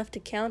long enough to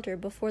counter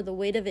before the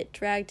weight of it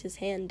dragged his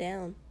hand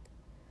down.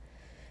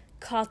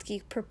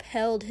 Kotsky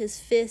propelled his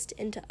fist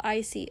into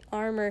icy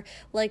armor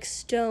like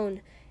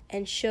stone,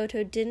 and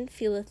Shoto didn't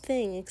feel a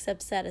thing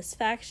except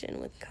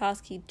satisfaction when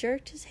Kotsky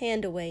jerked his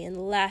hand away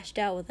and lashed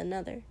out with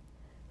another.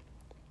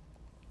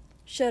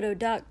 Shoto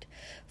ducked,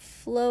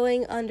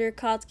 flowing under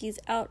Kotsky's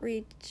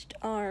outreached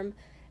arm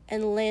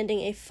and landing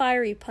a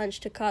fiery punch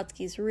to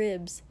Kotsky's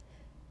ribs.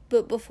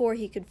 But before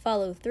he could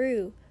follow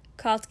through,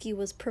 Kotsky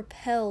was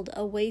propelled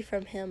away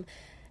from him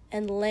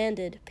and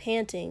landed,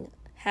 panting,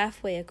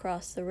 halfway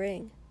across the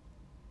ring.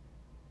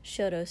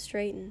 Shoto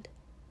straightened.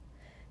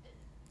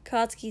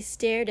 Kotsky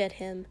stared at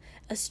him,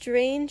 a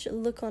strange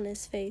look on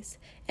his face,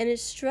 and it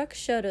struck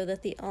Shoto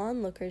that the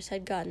onlookers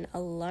had gotten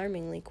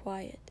alarmingly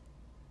quiet.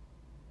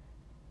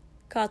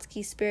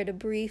 Kotsky spared a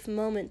brief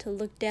moment to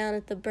look down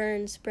at the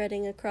burn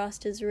spreading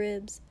across his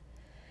ribs,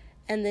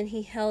 and then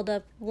he held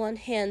up one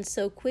hand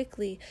so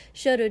quickly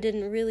Shoto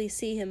didn't really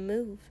see him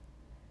move.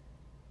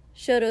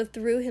 Shoto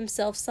threw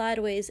himself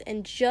sideways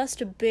and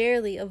just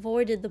barely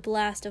avoided the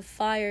blast of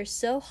fire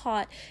so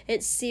hot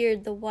it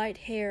seared the white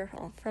hair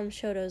from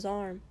Shoto's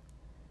arm.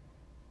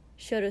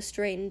 Shoto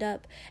straightened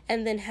up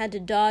and then had to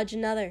dodge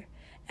another,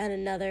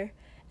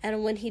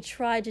 and when he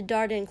tried to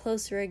dart in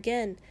closer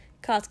again,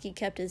 Kotsky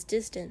kept his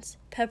distance,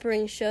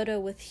 peppering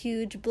Shoto with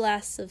huge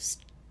blasts of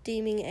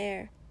steaming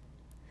air.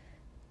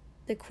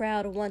 The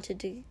coward wanted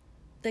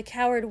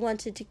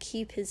to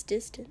keep his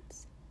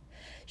distance.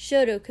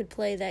 Shoto could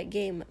play that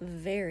game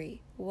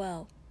very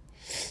well.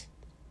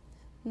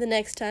 The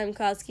next time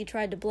Kotsky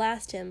tried to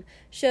blast him,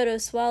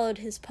 Shoto swallowed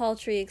his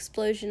paltry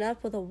explosion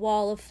up with a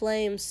wall of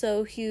flame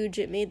so huge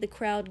it made the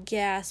crowd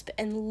gasp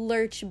and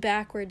lurch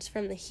backwards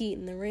from the heat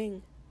in the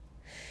ring.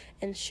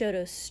 And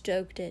Shoto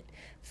stoked it,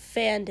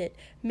 fanned it,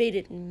 made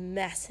it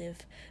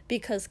massive,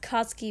 because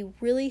Kotsky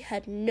really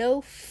had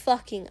no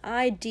fucking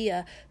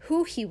idea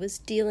who he was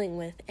dealing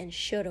with, and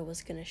Shoto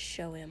was going to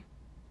show him.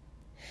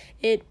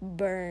 It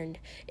burned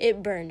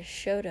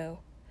Shoto.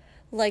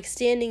 Like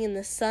standing in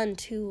the sun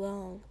too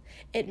long.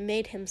 It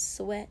made him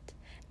sweat,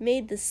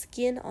 made the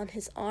skin on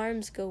his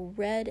arms go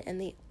red and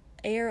the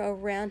air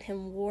around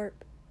him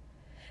warp.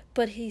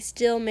 But he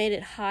still made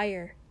it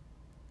higher.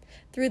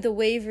 Through the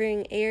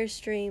wavering air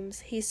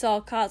streams, he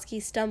saw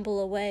Kotsky stumble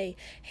away,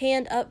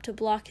 hand up to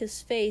block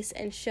his face,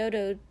 and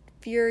Shoto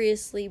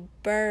furiously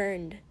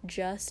burned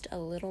just a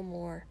little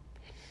more.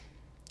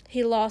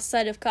 He lost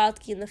sight of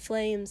Kotsky in the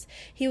flames.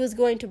 He was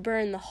going to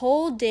burn the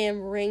whole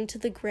damn ring to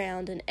the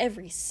ground and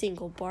every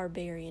single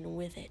barbarian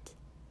with it.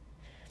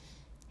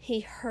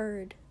 He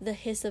heard the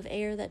hiss of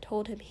air that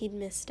told him he'd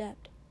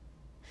misstepped.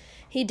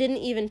 He didn't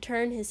even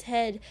turn his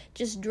head,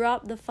 just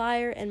dropped the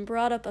fire and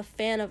brought up a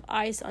fan of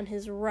ice on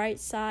his right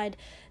side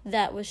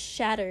that was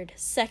shattered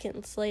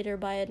seconds later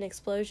by an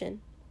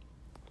explosion.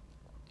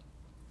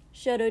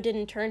 Shoto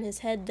didn't turn his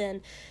head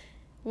then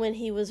when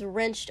he was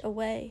wrenched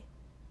away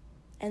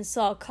and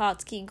saw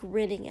Kotsky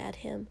grinning at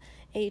him,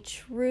 a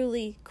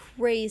truly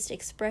crazed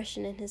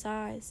expression in his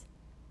eyes.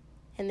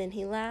 And then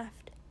he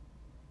laughed.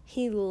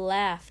 He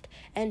laughed,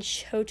 and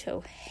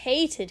Shoto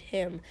hated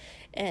him,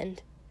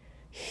 and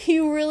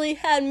 "You really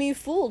had me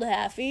fooled,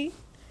 Haffy,"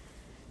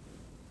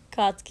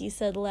 Kotsky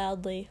said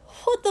loudly.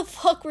 "What the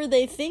fuck were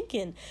they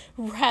thinking?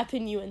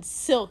 Wrapping you in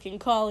silk and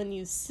calling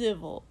you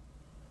civil."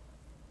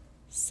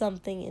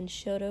 Something in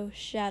Shoto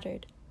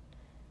shattered.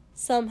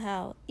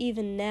 Somehow,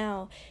 even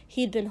now,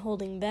 he'd been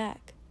holding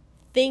back,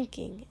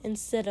 thinking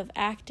instead of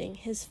acting,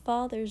 his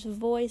father's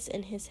voice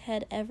in his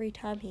head every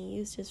time he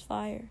used his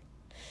fire.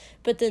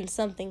 But then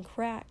something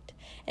cracked,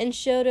 and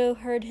Shoto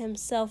heard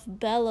himself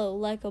bellow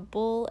like a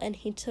bull, and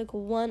he took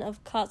one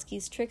of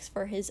Kotsky's tricks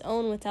for his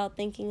own without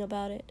thinking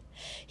about it.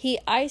 He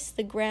iced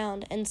the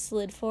ground and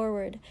slid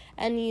forward,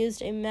 and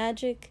used a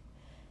magic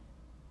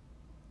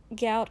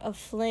gout of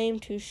flame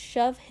to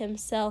shove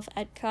himself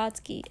at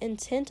Kotsky,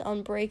 intent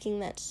on breaking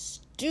that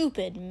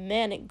stupid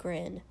manic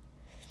grin.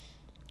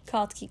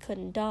 Kotsky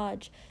couldn't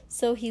dodge,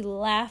 so he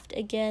laughed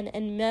again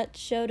and met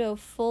Shoto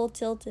full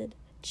tilted,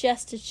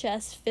 chest to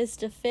chest,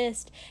 fist to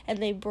fist, and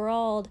they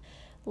brawled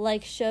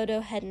like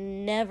Shoto had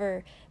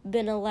never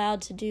been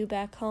allowed to do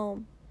back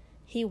home.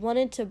 He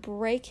wanted to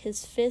break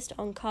his fist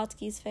on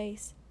Kotsky's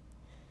face.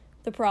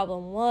 The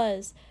problem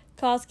was,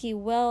 Kotsky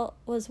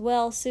was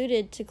well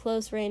suited to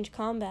close-range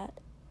combat.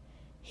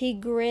 He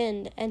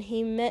grinned, and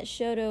he met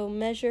Shoto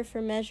measure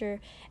for measure,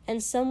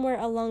 and somewhere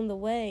along the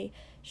way,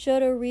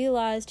 Shoto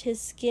realized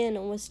his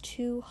skin was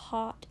too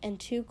hot and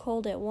too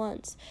cold at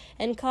once,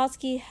 and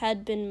Katsuki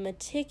had been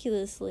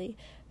meticulously,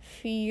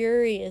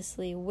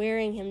 furiously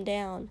wearing him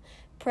down,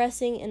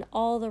 pressing in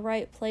all the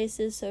right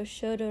places so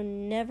Shoto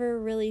never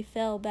really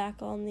fell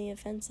back on the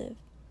offensive.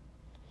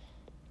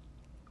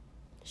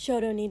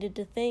 Shoto needed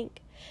to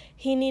think.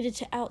 He needed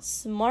to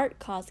outsmart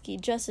Katsuki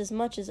just as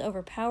much as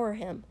overpower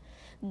him.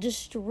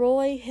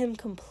 Destroy him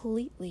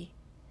completely.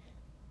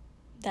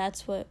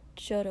 That's what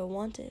Shoto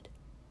wanted.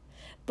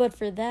 But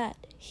for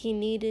that, he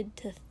needed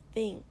to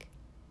think.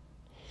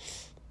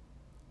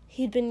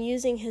 He'd been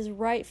using his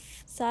right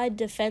side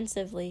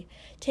defensively,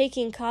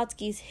 taking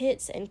Katsuki's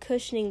hits and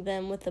cushioning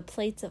them with the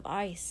plates of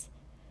ice.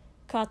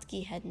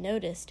 Katsuki had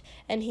noticed,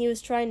 and he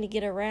was trying to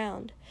get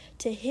around,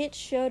 to hit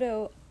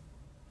Shoto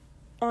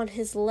on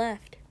his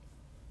left.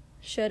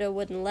 Shoto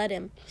wouldn't let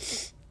him,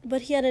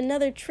 but he had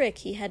another trick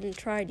he hadn't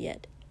tried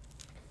yet.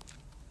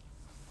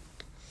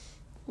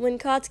 When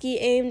Katsuki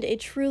aimed a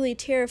truly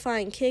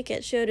terrifying kick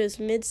at Shoto's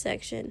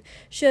midsection,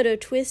 Shoto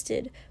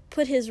twisted,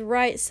 put his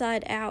right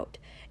side out,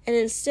 and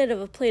instead of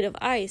a plate of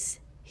ice,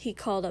 he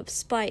called up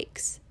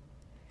spikes.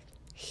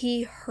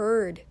 He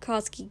heard.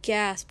 Katsuki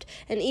gasped,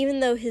 and even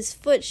though his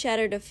foot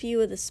shattered a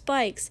few of the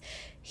spikes,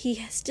 he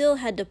still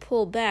had to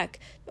pull back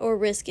or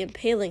risk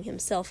impaling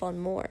himself on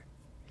more.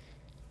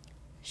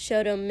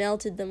 Shoto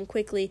melted them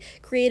quickly,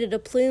 created a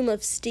plume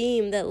of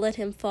steam that let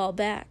him fall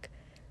back.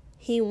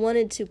 He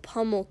wanted to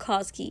pummel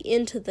Katsuki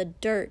into the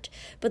dirt,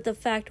 but the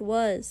fact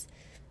was,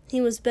 he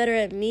was better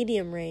at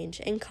medium range,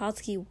 and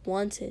Katsuki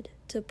wanted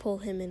to pull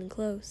him in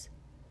close.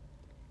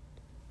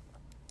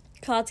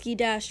 Katsuki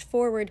dashed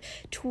forward,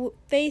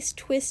 face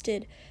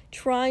twisted,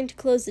 trying to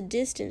close the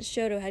distance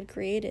Shoto had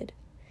created.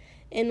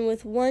 And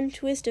with one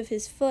twist of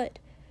his foot,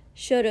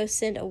 Shoto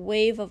sent a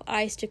wave of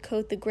ice to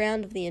coat the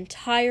ground of the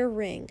entire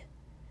ring.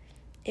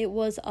 It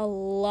was a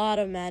lot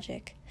of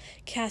magic,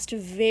 cast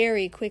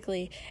very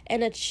quickly,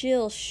 and a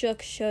chill shook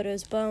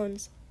Shoto's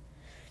bones.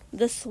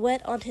 The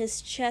sweat on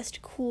his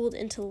chest cooled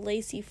into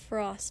lacy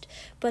frost,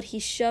 but he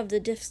shoved the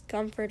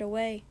discomfort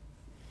away.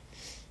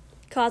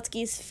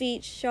 Katsuki's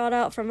feet shot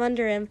out from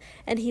under him,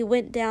 and he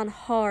went down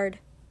hard.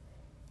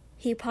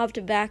 He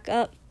popped back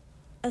up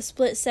a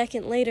split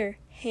second later,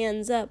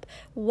 hands up,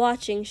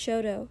 watching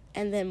Shoto,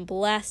 and then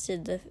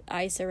blasted the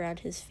ice around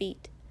his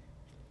feet.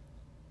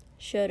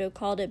 Shoto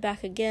called it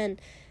back again,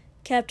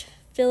 kept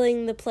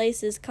filling the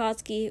places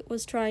Katsuki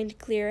was trying to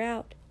clear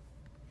out.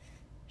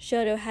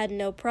 Shoto had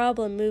no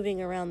problem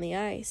moving around the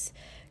ice.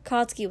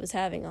 Katsuki was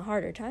having a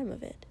harder time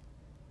of it.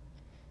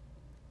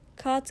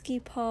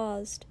 Katsuki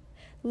paused,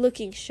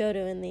 looking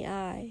Shoto in the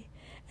eye,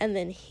 and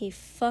then he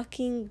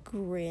fucking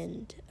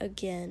grinned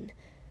again.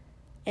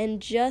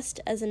 And just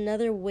as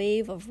another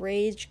wave of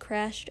rage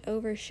crashed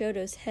over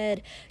Shoto's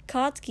head,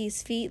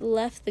 Katsuki's feet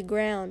left the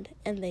ground,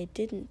 and they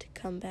didn't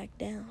come back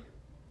down.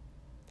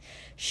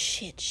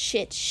 Shit,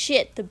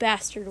 the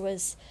bastard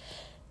was.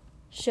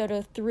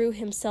 Shoto threw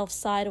himself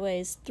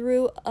sideways,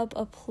 threw up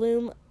a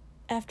plume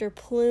after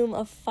plume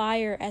of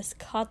fire as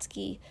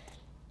Katsuki.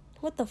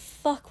 What the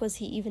fuck was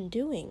he even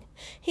doing?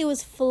 He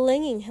was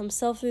flinging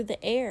himself through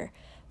the air,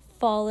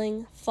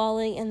 falling,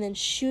 and then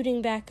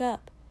shooting back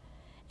up,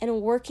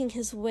 and working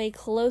his way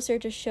closer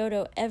to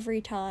Shoto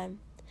every time.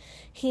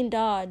 He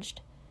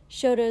dodged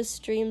Shoto's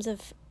streams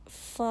of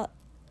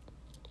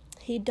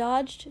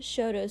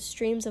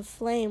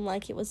flame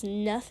like it was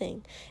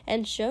nothing,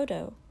 and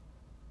Shoto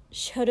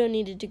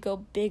needed to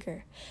go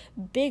bigger,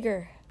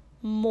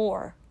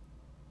 more.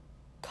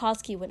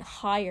 Katsuki went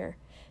higher.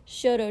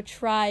 Shoto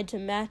tried to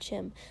match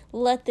him,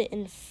 let the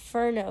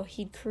inferno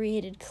he'd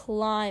created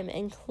climb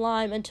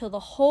until the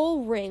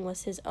whole ring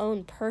was his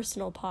own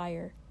personal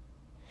pyre.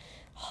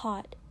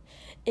 Hot.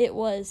 It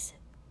was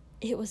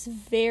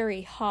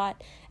very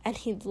hot, and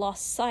he'd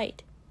lost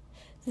sight.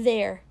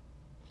 There.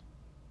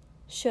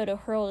 Shoto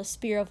hurled a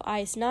spear of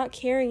ice, not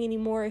caring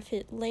anymore if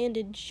it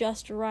landed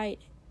just right.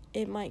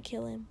 It might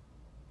kill him.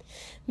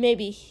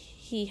 Maybe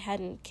he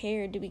hadn't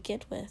cared to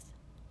begin with.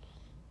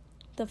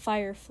 The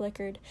fire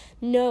flickered.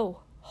 No,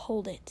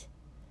 hold it.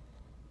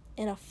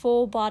 And a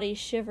full-body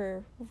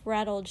shiver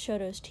rattled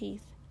Shoto's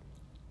teeth.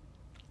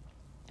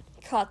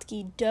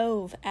 Katsuki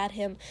dove at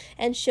him,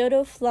 and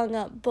Shoto flung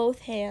up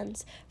both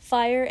hands,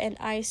 fire and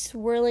ice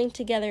swirling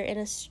together in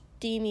a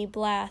steamy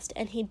blast,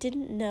 and he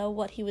didn't know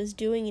what he was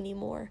doing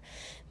anymore,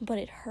 but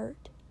it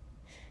hurt.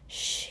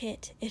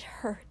 Shit, it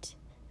hurt.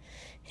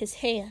 His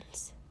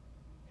hands.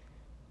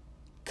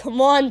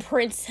 Come on,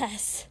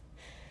 princess!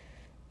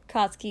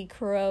 Katsuki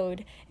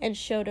crowed, and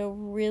Shoto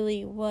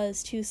really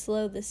was too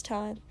slow this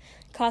time.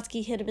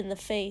 Katsuki hit him in the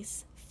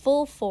face,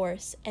 full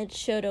force, and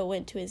Shoto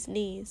went to his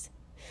knees.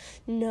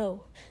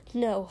 No,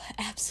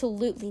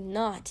 absolutely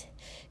not.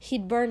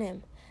 He'd burn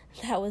him.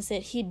 That was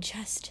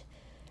it.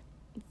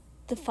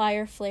 The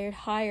fire flared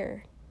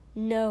higher.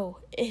 No,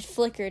 it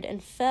flickered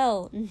and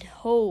fell.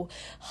 No,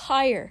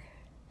 higher.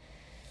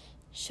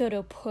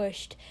 Shoto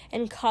pushed,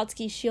 and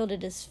Katsuki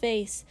shielded his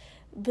face,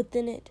 but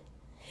then it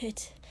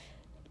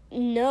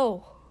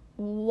No.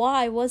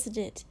 Why wasn't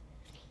it?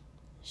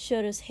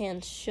 Shoto's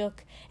hands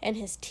shook, and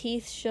his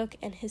teeth shook,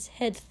 and his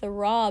head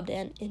throbbed,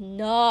 and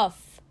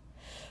enough.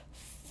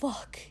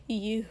 Fuck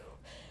you.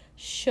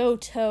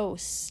 Shoto,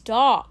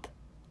 stop.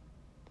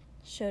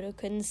 Shoto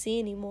couldn't see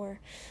anymore.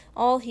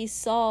 All he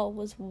saw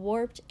was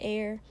warped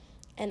air,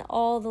 and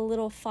all the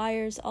little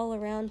fires all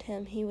around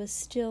him he was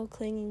still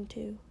clinging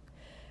to.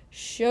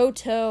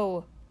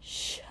 Shoto,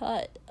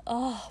 shut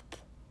up.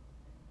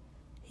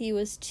 He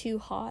was too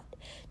hot,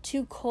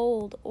 too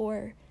cold,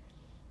 or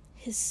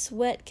his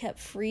sweat kept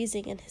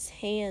freezing in his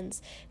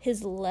hands,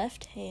 his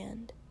left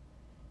hand.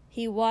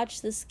 He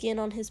watched the skin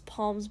on his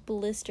palms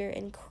blister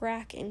and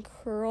crack and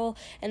curl,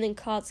 and then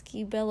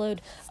Katsuki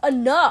bellowed,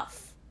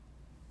 "Enough!"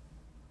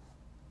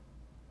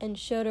 And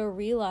Shoto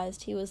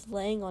realized he was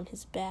laying on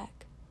his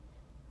back.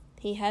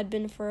 He had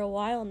been for a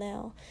while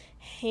now,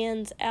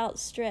 hands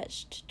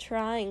outstretched,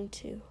 trying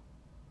to.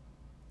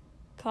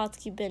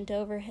 Katsuki bent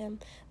over him,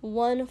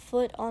 one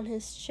foot on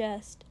his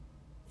chest,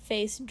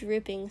 face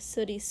dripping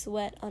sooty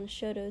sweat on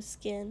Shoto's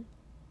skin.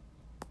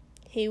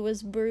 He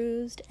was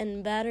bruised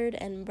and battered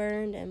and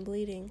burned and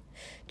bleeding,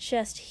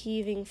 chest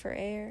heaving for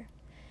air,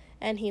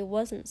 and he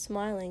wasn't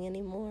smiling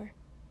anymore.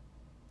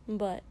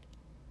 But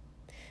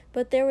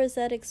there was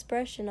that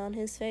expression on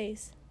his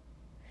face,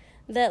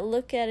 that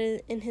look at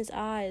it in his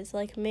eyes,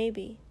 like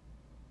maybe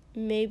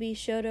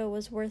Shoto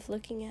was worth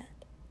looking at.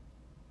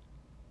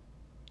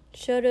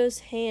 Shoto's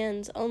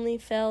hands only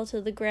fell to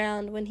the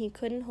ground when he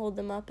couldn't hold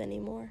them up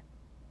anymore,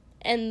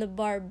 and the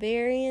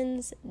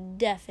barbarians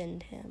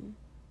deafened him.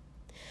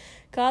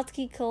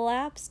 Katsuki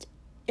collapsed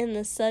in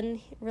the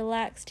sudden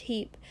relaxed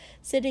heap,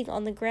 sitting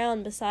on the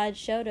ground beside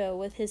Shoto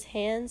with his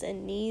hands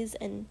and knees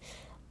and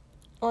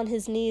on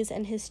his knees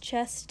and his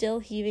chest still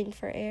heaving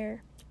for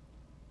air.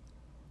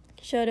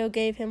 Shoto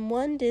gave him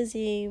one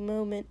dizzy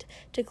moment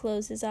to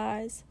close his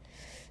eyes,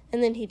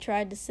 and then he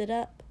tried to sit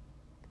up.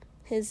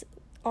 His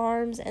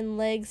arms and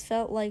legs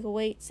felt like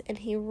weights, and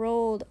he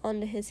rolled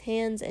onto his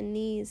hands and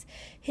knees,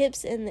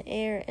 hips in the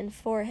air and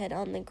forehead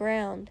on the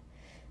ground,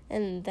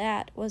 and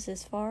that was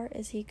as far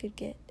as he could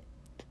get.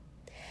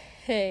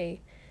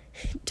 "Hey,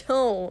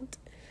 don't,"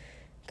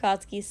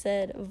 Katsuki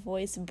said,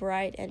 voice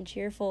bright and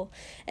cheerful,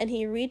 and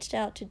he reached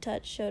out to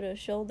touch Shoto's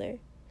shoulder.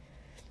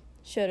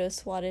 Shoto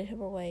swatted him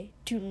away.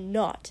 "Do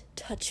not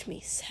touch me,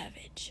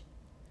 savage."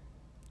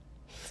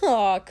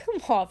 "Aw,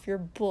 come off your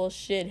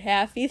bullshit,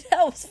 Happy.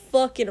 That was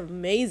fucking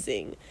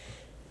amazing."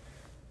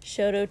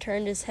 Shoto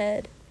turned his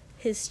head.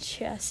 His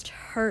chest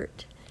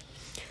hurt.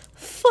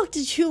 "Fuck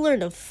did you learn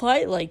to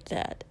fight like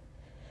that?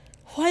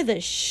 Why the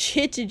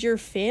shit did your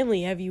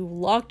family have you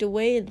locked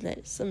away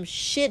in some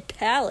shit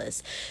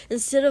palace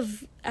instead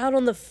of out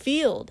on the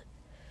field?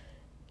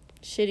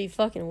 Shitty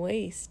fucking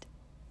waste."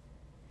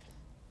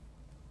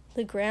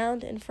 The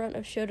ground in front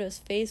of Shoto's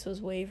face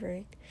was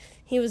wavering.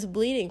 He was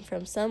bleeding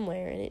from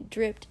somewhere, and it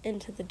dripped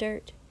into the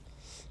dirt.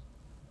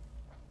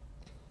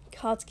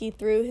 Katsuki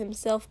threw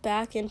himself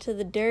back into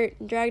the dirt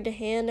and dragged a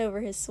hand over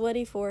his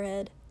sweaty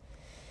forehead.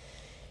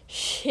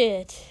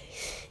 "Shit.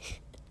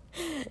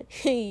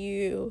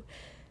 You.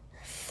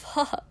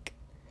 Fuck."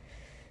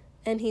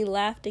 And he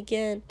laughed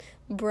again,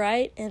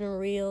 bright and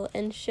real,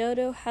 and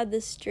Shoto had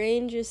the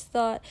strangest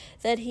thought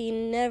that he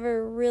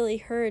never really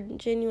heard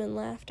genuine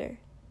laughter.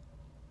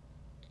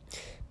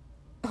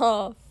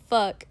 "Oh,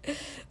 fuck.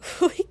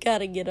 We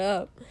gotta get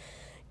up.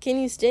 Can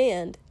you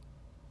stand?"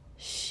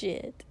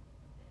 "Shit."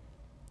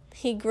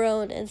 He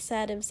groaned and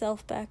sat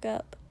himself back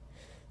up.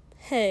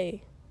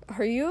 "Hey,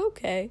 are you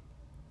okay?"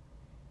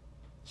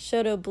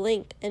 Shoto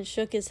blinked and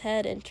shook his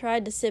head and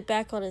tried to sit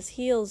back on his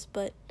heels,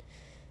 but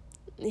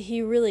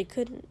he really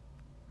couldn't.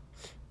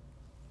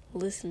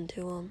 "Listen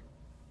to him,"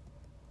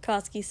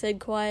 Katsuki said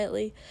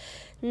quietly.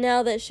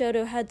 Now that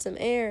Shoto had some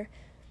air,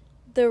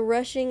 the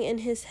rushing in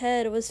his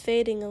head was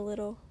fading a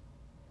little.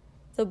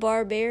 The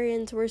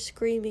barbarians were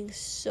screaming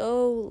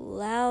so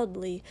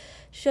loudly,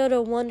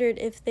 Shoto wondered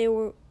if they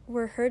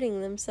were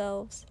hurting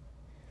themselves.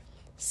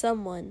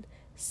 Someone,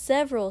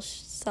 several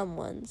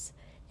someones,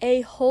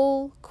 a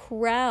whole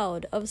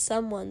crowd of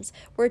someones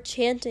were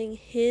chanting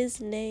his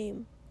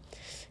name.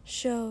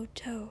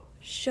 Shoto,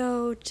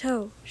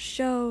 Shoto,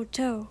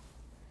 Shoto.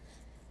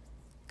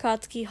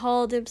 Katsuki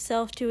hauled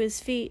himself to his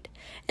feet,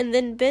 and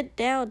then bent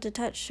down to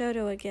touch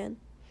Shoto again.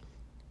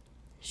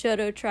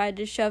 Shoto tried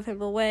to shove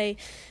him away,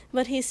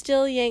 but he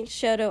still yanked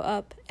Shoto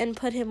up and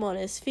put him on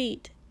his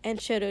feet, and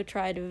Shoto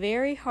tried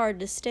very hard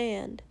to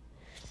stand.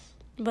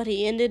 But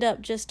he ended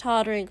up just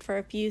tottering for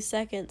a few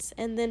seconds,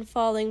 and then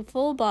falling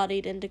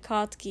full-bodied into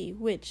Katsuki,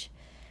 which,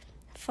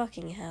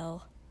 fucking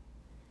hell.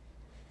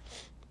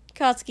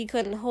 Katsuki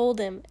couldn't hold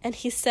him, and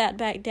he sat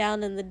back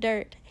down in the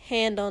dirt,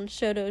 hand on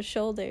Shoto's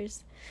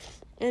shoulders.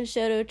 And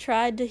Shoto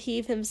tried to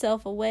heave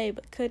himself away,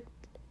 but couldn't.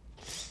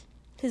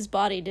 His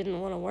body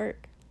didn't want to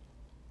work.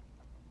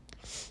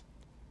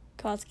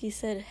 Katsuki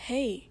said,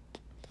 "Hey,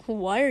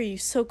 why are you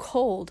so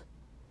cold?"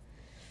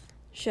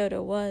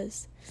 Shoto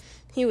was.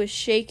 He was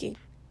shaking.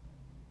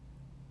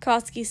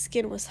 Katsuki's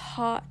skin was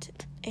hot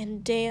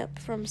and damp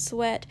from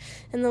sweat,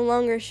 and the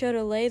longer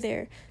Shoto lay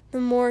there, the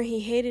more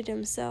he hated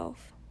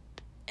himself.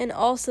 And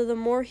also the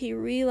more he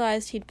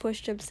realized he'd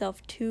pushed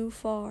himself too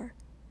far.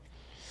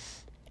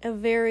 A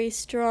very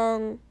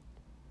strong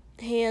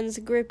hands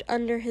gripped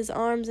under his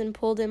arms and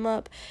pulled him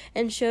up,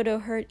 and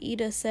Shoto heard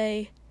Ida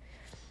say,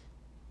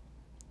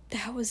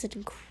 "That was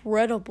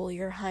incredible,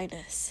 Your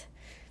Highness."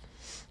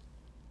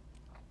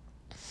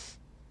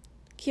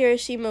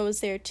 Kirishima was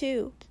there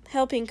too,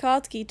 helping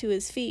Katsuki to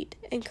his feet,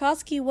 and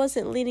Katsuki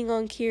wasn't leaning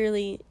on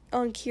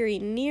Kiri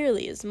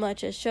nearly as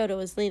much as Shoto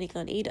was leaning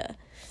on Ida.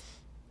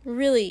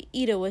 Really,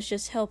 Ida was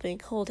just helping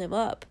hold him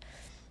up,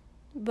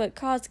 but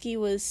Katsuki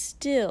was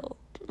still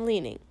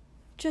leaning,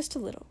 just a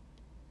little.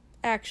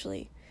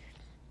 Actually,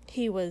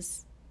 he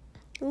was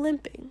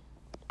limping.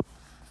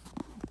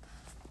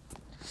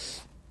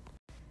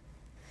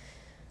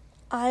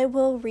 I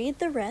will read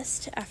the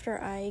rest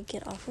after I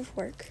get off of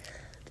work.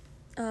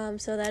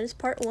 So that is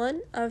part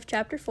 1 of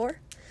chapter 4.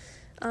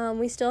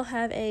 We still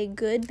have a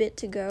good bit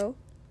to go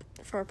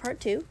for part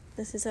 2.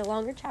 This is a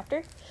longer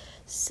chapter.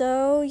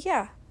 So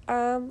yeah,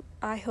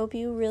 I hope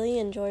you really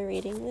enjoy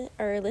reading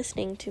or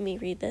listening to me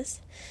read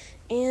this.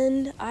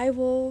 And I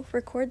will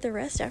record the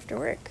rest after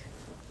work.